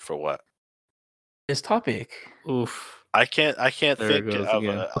 For what? This topic. Oof. I can't think of.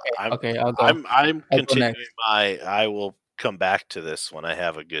 Okay, I'll go. I'm continuing my. I will come back to this when I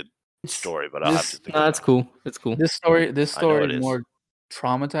have a good story, but I'll have to think. No, it's cool. It's cool. This story is more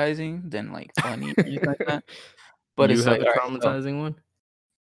traumatizing than like funny or anything like that. But you it's have like a traumatizing one.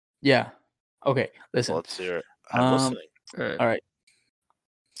 Yeah. Okay. Listen. Let's hear it. I'm listening. All right.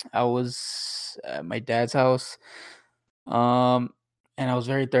 I was at my dad's house, and I was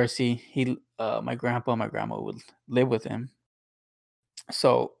very thirsty. My grandpa and my grandma would live with him.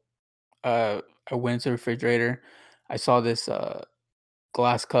 So, I went to the refrigerator. I saw this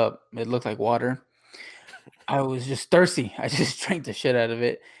glass cup. It looked like water. I was just thirsty. I just drank the shit out of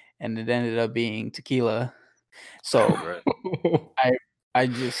it, and it ended up being tequila. So I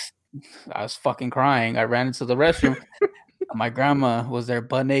was fucking crying. I ran into the restroom. My grandma was there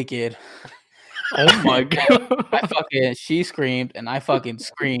butt naked. Oh my god! She screamed and I fucking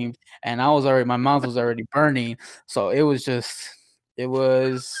screamed, and my mouth was already burning. So it was.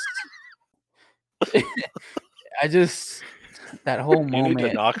 That whole You need to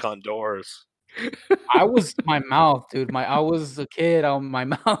moment. knock on doors. My mouth, dude. I was a kid. My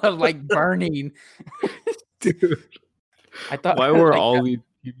mouth was like burning. Dude, I thought. why were all these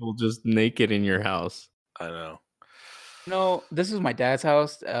people just naked in your house? I know. No, this is my dad's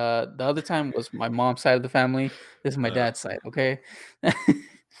house. The other time was my mom's side of the family. This is my dad's side. Okay.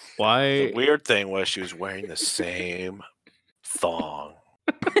 Why? The weird thing was she was wearing the same thong.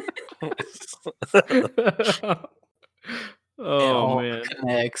 Oh man.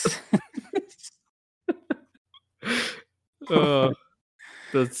 Connects.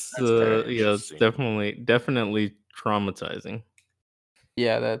 That's it's definitely traumatizing.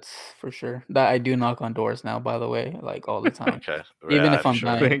 Yeah, that's for sure. That I do knock on doors now, by the way, like all the time. Okay. Even if I'm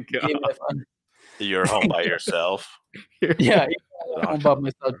sure. dying. You're home by yourself. Yeah, I'm home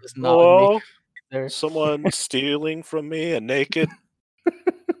by myself, just not Oh, there. someone stealing from me and naked.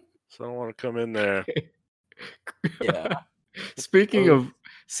 So I don't want to come in there. Yeah. Speaking of,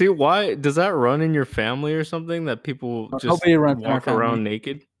 see, why does that run in your family or something that people just walk around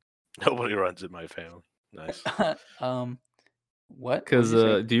naked? Nobody runs in my family. Nice. What? Because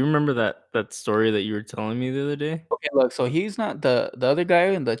do you remember that story that you were telling me the other day? Okay, look. So he's not the other guy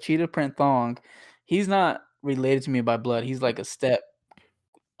in the cheetah print thong. He's not related to me by blood. He's like a step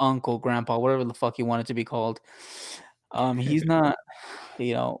uncle, grandpa, whatever the fuck you want it to be called. He's not.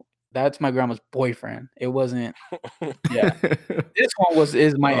 That's my grandma's boyfriend. It wasn't. Yeah. This one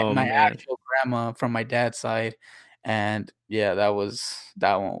is my actual grandma from my dad's side, and yeah, that one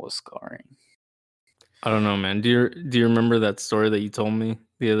was scarring. I don't know, man. Do you remember that story that you told me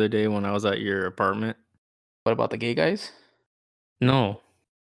the other day when I was at your apartment? What about the gay guys? No.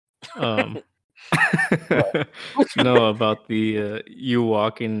 No, about the you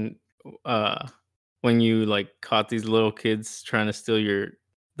walking when you like caught these little kids trying to steal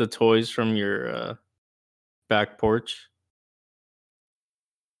the toys from your back porch.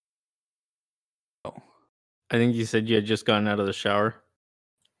 Oh. I think you said you had just gotten out of the shower.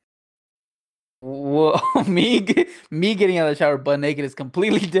 Well, me getting out of the shower butt naked is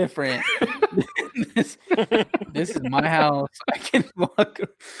completely different. This is my house. I can walk.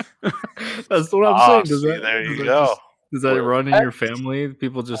 That's what I'm saying. There you go. Does that run in your family?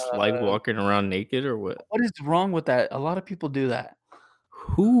 People just like walking around naked, or what? What is wrong with that? A lot of people do that.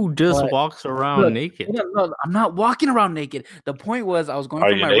 Who just walks around naked? No, I'm not walking around naked. The point was I was going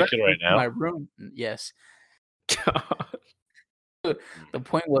from my restroom to my room. Yes. The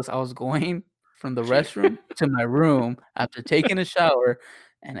point was I was going from the restroom to my room after taking a shower,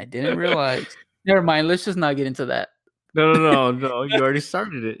 and I didn't realize. Never mind. Let's just not get into that. No. You already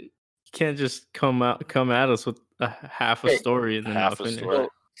started it. You can't just come at us with half a story and then not finish.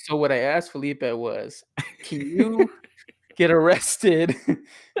 So what I asked Felipe was, can you get arrested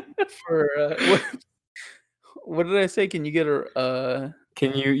for what did I say? Can you get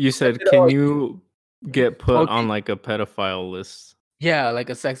Can you said can you get put on like a pedophile list? Yeah, like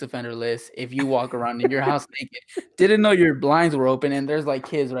a sex offender list if you walk around in your house naked. Didn't know your blinds were open and there's like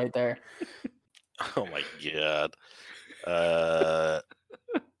kids right there. Oh my god.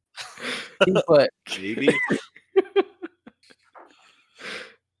 But maybe.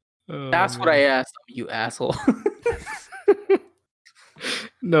 That's what I asked you, asshole.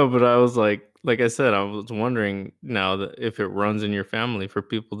 No, but I was like I said, I was wondering now that if it runs in your family for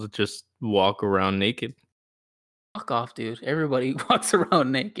people to just walk around naked. Fuck off, dude. Everybody walks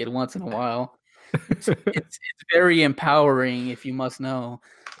around naked once in a while. It's very empowering, if you must know.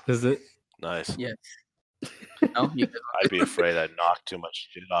 Is it? Nice. Yes. No, I'd be afraid I'd knock too much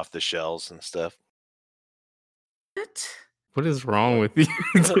shit off the shelves and stuff. What is wrong with you?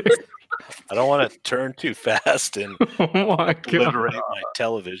 I don't want to turn too fast and obliterate my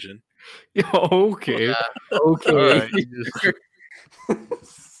television. Okay. Yeah, okay. Right.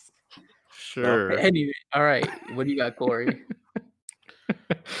 Sure. Anyway, all right. What do you got, Corey?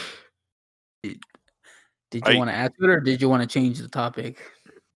 Did you want to add to it, or did you want to change the topic?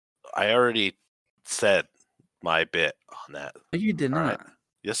 I already said my bit on that. No, you did not. Right.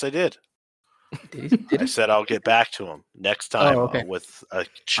 Yes, I did. Did I said I'll get back to him next time with a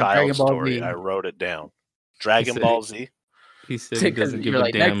child story. I wrote it down. Dragon Ball Z. He said he doesn't give a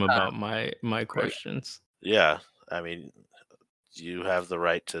damn about my questions. Yeah, I mean, you have the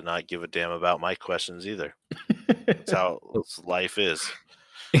right to not give a damn about my questions either. That's how life is.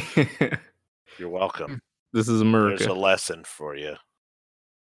 You're welcome. This is America. There's a lesson for you.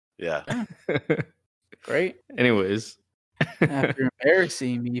 Yeah. Great. Anyways. After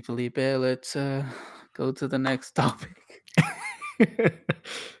embarrassing me, Felipe, let's go to the next topic.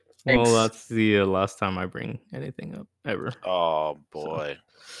 Well, that's the last time I bring anything up ever. Oh boy.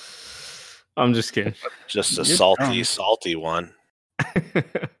 So, I'm just kidding. Just a You're salty one.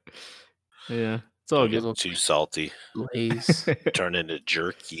 Yeah, it's all Don't good. get too salty. Lays. Turn into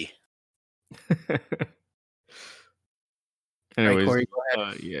jerky. Anyways, Corey, go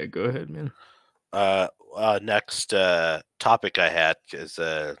ahead. yeah, go ahead, man. Next topic I had is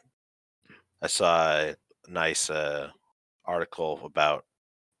I saw a nice article about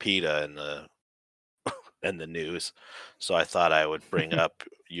PETA in the news, so I thought I would bring up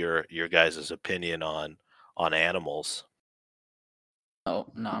your guys' opinion on animals. Oh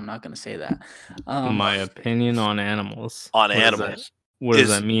no, I'm not gonna say that. My opinion on animals. On What animals. What does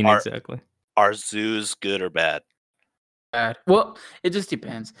that mean exactly? Are zoos good or bad? Bad. Well, it just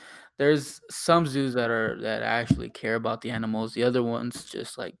depends. There's some zoos that actually care about the animals. The other ones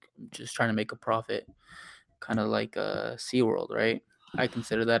just trying to make a profit, kind of like SeaWorld, right? I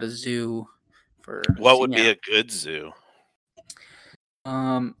consider that a zoo for. What would be a good zoo?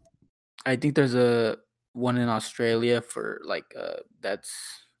 I think there's a one in Australia for that's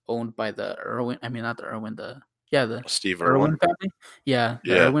owned by the Irwin. I mean, not the Irwin. The Steve Irwin Irwin family. Yeah,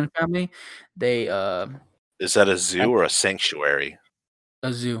 the Yeah. Irwin family. They Is that a zoo or a sanctuary?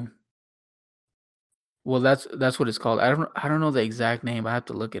 a zoo. Well, that's what it's called. I don't know the exact name. I have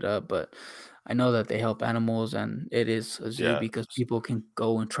to look it up, but I know that they help animals, and it is a zoo Yeah. because people can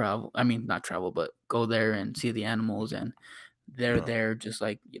go and travel. I mean, not travel, but go there and see the animals, and they're there just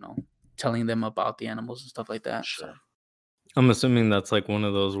telling them about the animals and stuff like that. Sure. So I'm assuming that's like one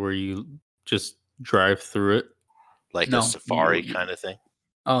of those where you just drive through it, like No, a safari kind of thing.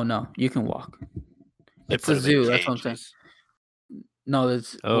 Oh no, you can walk. They It's put a them in zoo. That's what I'm saying. cages. No,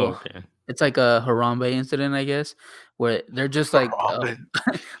 it's okay. it's like a Harambe incident, I guess, where they're just like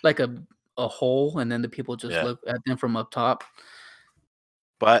like a hole, and then the people just Yeah. look at them from up top.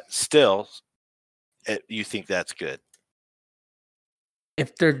 But still, you think that's good?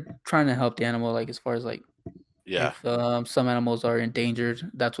 If they're trying to help the animal, like as far as Yeah. if some animals are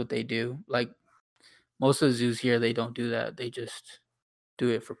endangered, that's what they do. Like most of the zoos here, they don't do that. They just do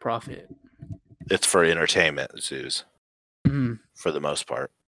it for profit. It's for entertainment zoos Mhm. for the most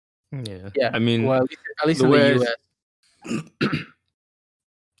part. Yeah. Yeah. I mean, well, at least the in the way U.S.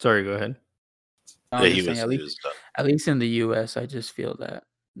 Sorry, go ahead. I'm Yeah, just he saying, was at least in the U.S., I just feel that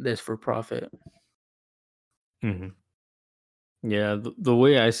this for profit. hmm Yeah, the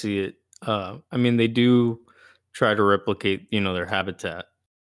way I see it, I mean, they do try to replicate, their habitat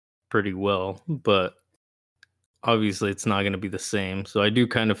pretty well, but obviously it's not going to be the same. So I do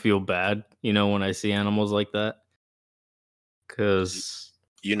kind of feel bad, when I see animals like that, because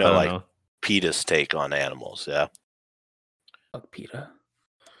I don't like know. PETA's take on animals. Yeah, Fuck PETA.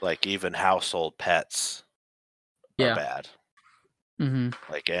 like even household pets are bad. Mm-hmm.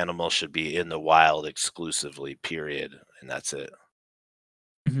 Like animals should be in the wild exclusively, period, and that's it.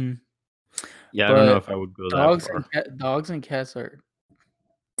 Mm-hmm. Yeah, I don't know if I would go that far. Dogs and cats are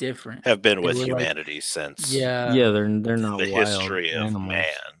different. Have been with humanity since Yeah, they're not the wild history of animals. man.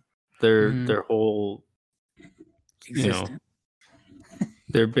 Their whole existence.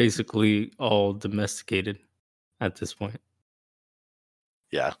 They're basically all domesticated at this point.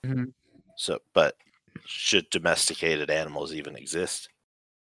 Yeah. Mm-hmm. So, but should domesticated animals even exist?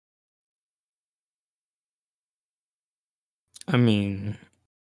 I mean,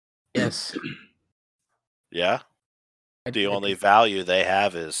 yes. Yeah. The only value they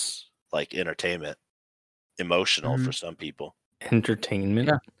have is like entertainment, emotional for some people. Entertainment.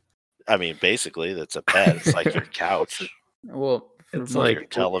 Yeah. I mean, basically, that's a pet. It's like your couch. Well, it's like your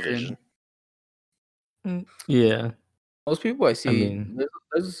television. Yeah. Most people I see, I mean,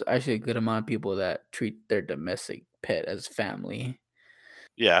 there's actually a good amount of people that treat their domestic pet as family.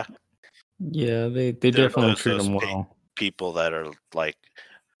 Yeah. Yeah, they definitely treat them well. People that are like,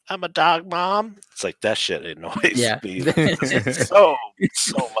 I'm a dog mom. It's like that shit annoys me so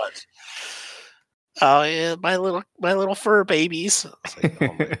much. Oh yeah, my little fur babies. It's like,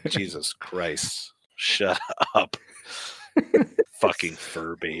 oh my Jesus Christ! Shut up, fucking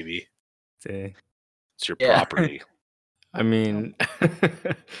fur baby. Dang. It's your property. I mean,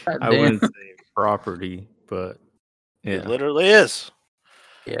 I wouldn't say property, but yeah. It literally is.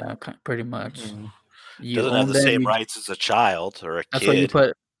 Yeah, pretty much. You doesn't have the same rights as a child or a kid.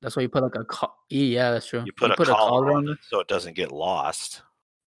 That's why you put like a yeah, that's true. You put a collar on it so it doesn't get lost.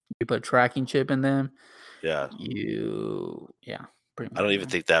 You put a tracking chip in them. Yeah. Pretty much. I don't even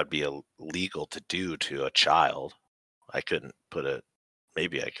think that would be illegal to do to a child. I couldn't put a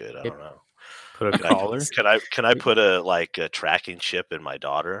Maybe I could. I don't know. Put a collar. Can I put a tracking chip in my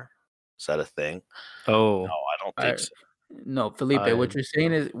daughter? Is that a thing? Oh, No, I don't think so. No, Felipe, what you're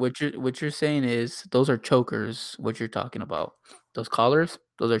saying is those are chokers. What you're talking about? Those collars?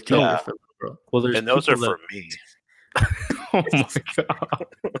 Those are chokers for little girl. Well, there's and those are for me. Oh my god!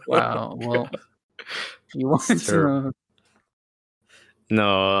 Wow. Well, you want to?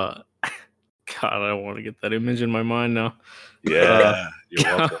 No, God, I don't want to get that image in my mind now. Yeah,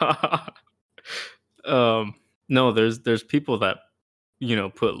 you're welcome. No, there's people that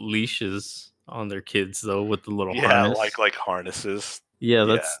put leashes on their kids though with the little harness. like harnesses. Yeah,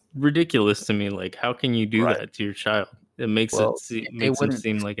 that's ridiculous to me. Like, how can you do that to your child? It makes them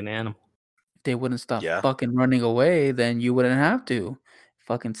seem like an animal. If they wouldn't stop fucking running away, then you wouldn't have to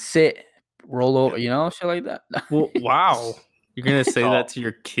fucking sit, roll over, shit like that. Well, wow. You're gonna say that to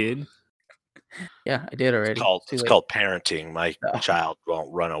your kid? Yeah, I did already. It's called parenting. My child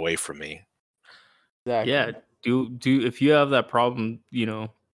won't run away from me. Exactly. Yeah. Do if you have that problem,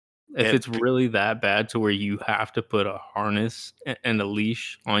 if it's really that bad to where you have to put a harness and a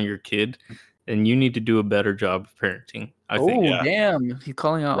leash on your kid, then you need to do a better job of parenting. I think. Oh, damn! He's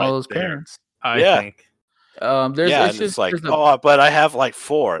calling out all those parents. I think. It's like, but I have like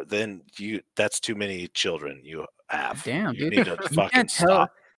 4. Then that's too many children you have. Damn, you dude. need to fucking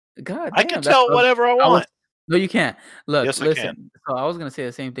stop. God, I can tell whatever I want. No, you can't. Look, yes, listen. I can. So I was gonna say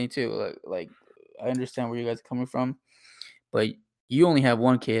the same thing too. Like I understand where you guys are coming from, but you only have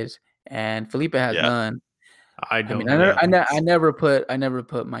 1 kid, and Felipe has none. I don't. I mean, I never put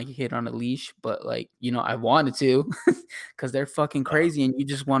my kid on a leash, but I wanted to, because they're fucking crazy, and you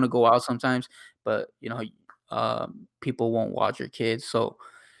just want to go out sometimes, but people won't watch your kids, so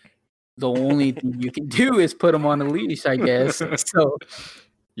the only thing you can do is put them on a leash, I guess. So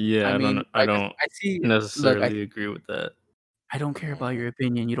yeah, I don't necessarily agree with that. I don't care about your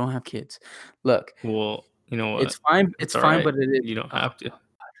opinion. You don't have kids. Look, well, you know what? It's fine. It's fine, right. But it is. You don't have to.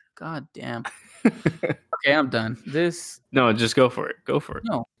 God damn. Okay, I'm done. No, just go for it. Go for it.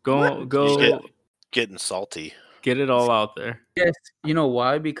 No, go. Getting salty. Get it all out there. Yes. You know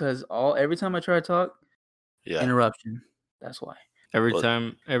why? Because every time I try to talk, interruption. That's why. Every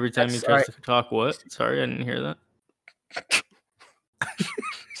time he tries to talk, what? Sorry, I didn't hear that.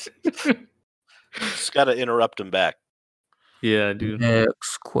 Just gotta interrupt him back. Yeah, dude.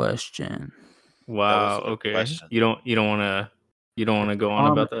 Next question. Wow. Okay. Question. You don't want to go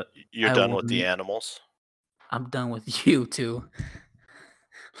on about that. You're done with the animals. I'm done with you too.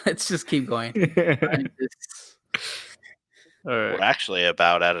 Let's just keep going. All right. We're actually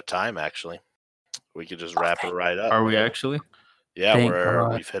about out of time. Actually, we could just wrap it right up. Are we actually? Yeah,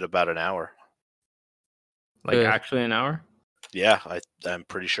 we've hit about an hour. Like actually an hour? Yeah, I'm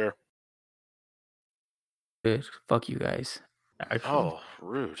pretty sure. Good. Fuck you guys. Actually. Oh,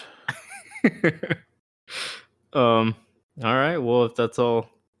 rude. All right. Well, if that's all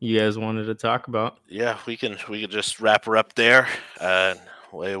you guys wanted to talk about, yeah, we can just wrap her up there.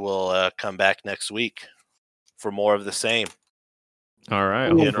 We will come back next week for more of the same. All right.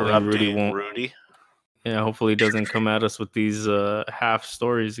 Interrupting Rudy. Yeah, hopefully he doesn't come at us with these half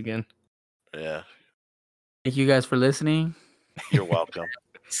stories again. Yeah. Thank you guys for listening. You're welcome.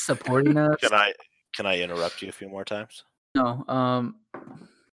 Supporting us. Can I interrupt you a few more times? No.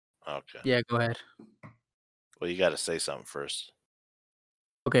 Okay. Yeah, go ahead. Well, you got to say something first.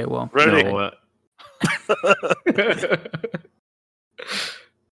 Okay, well. Rudy. No,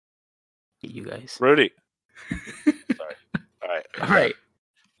 you guys. Rudy. Sorry. All right.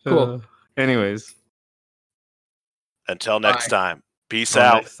 Cool. Anyways. Until next time. Peace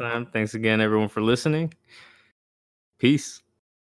out. Next time. Thanks again, everyone, for listening. Peace.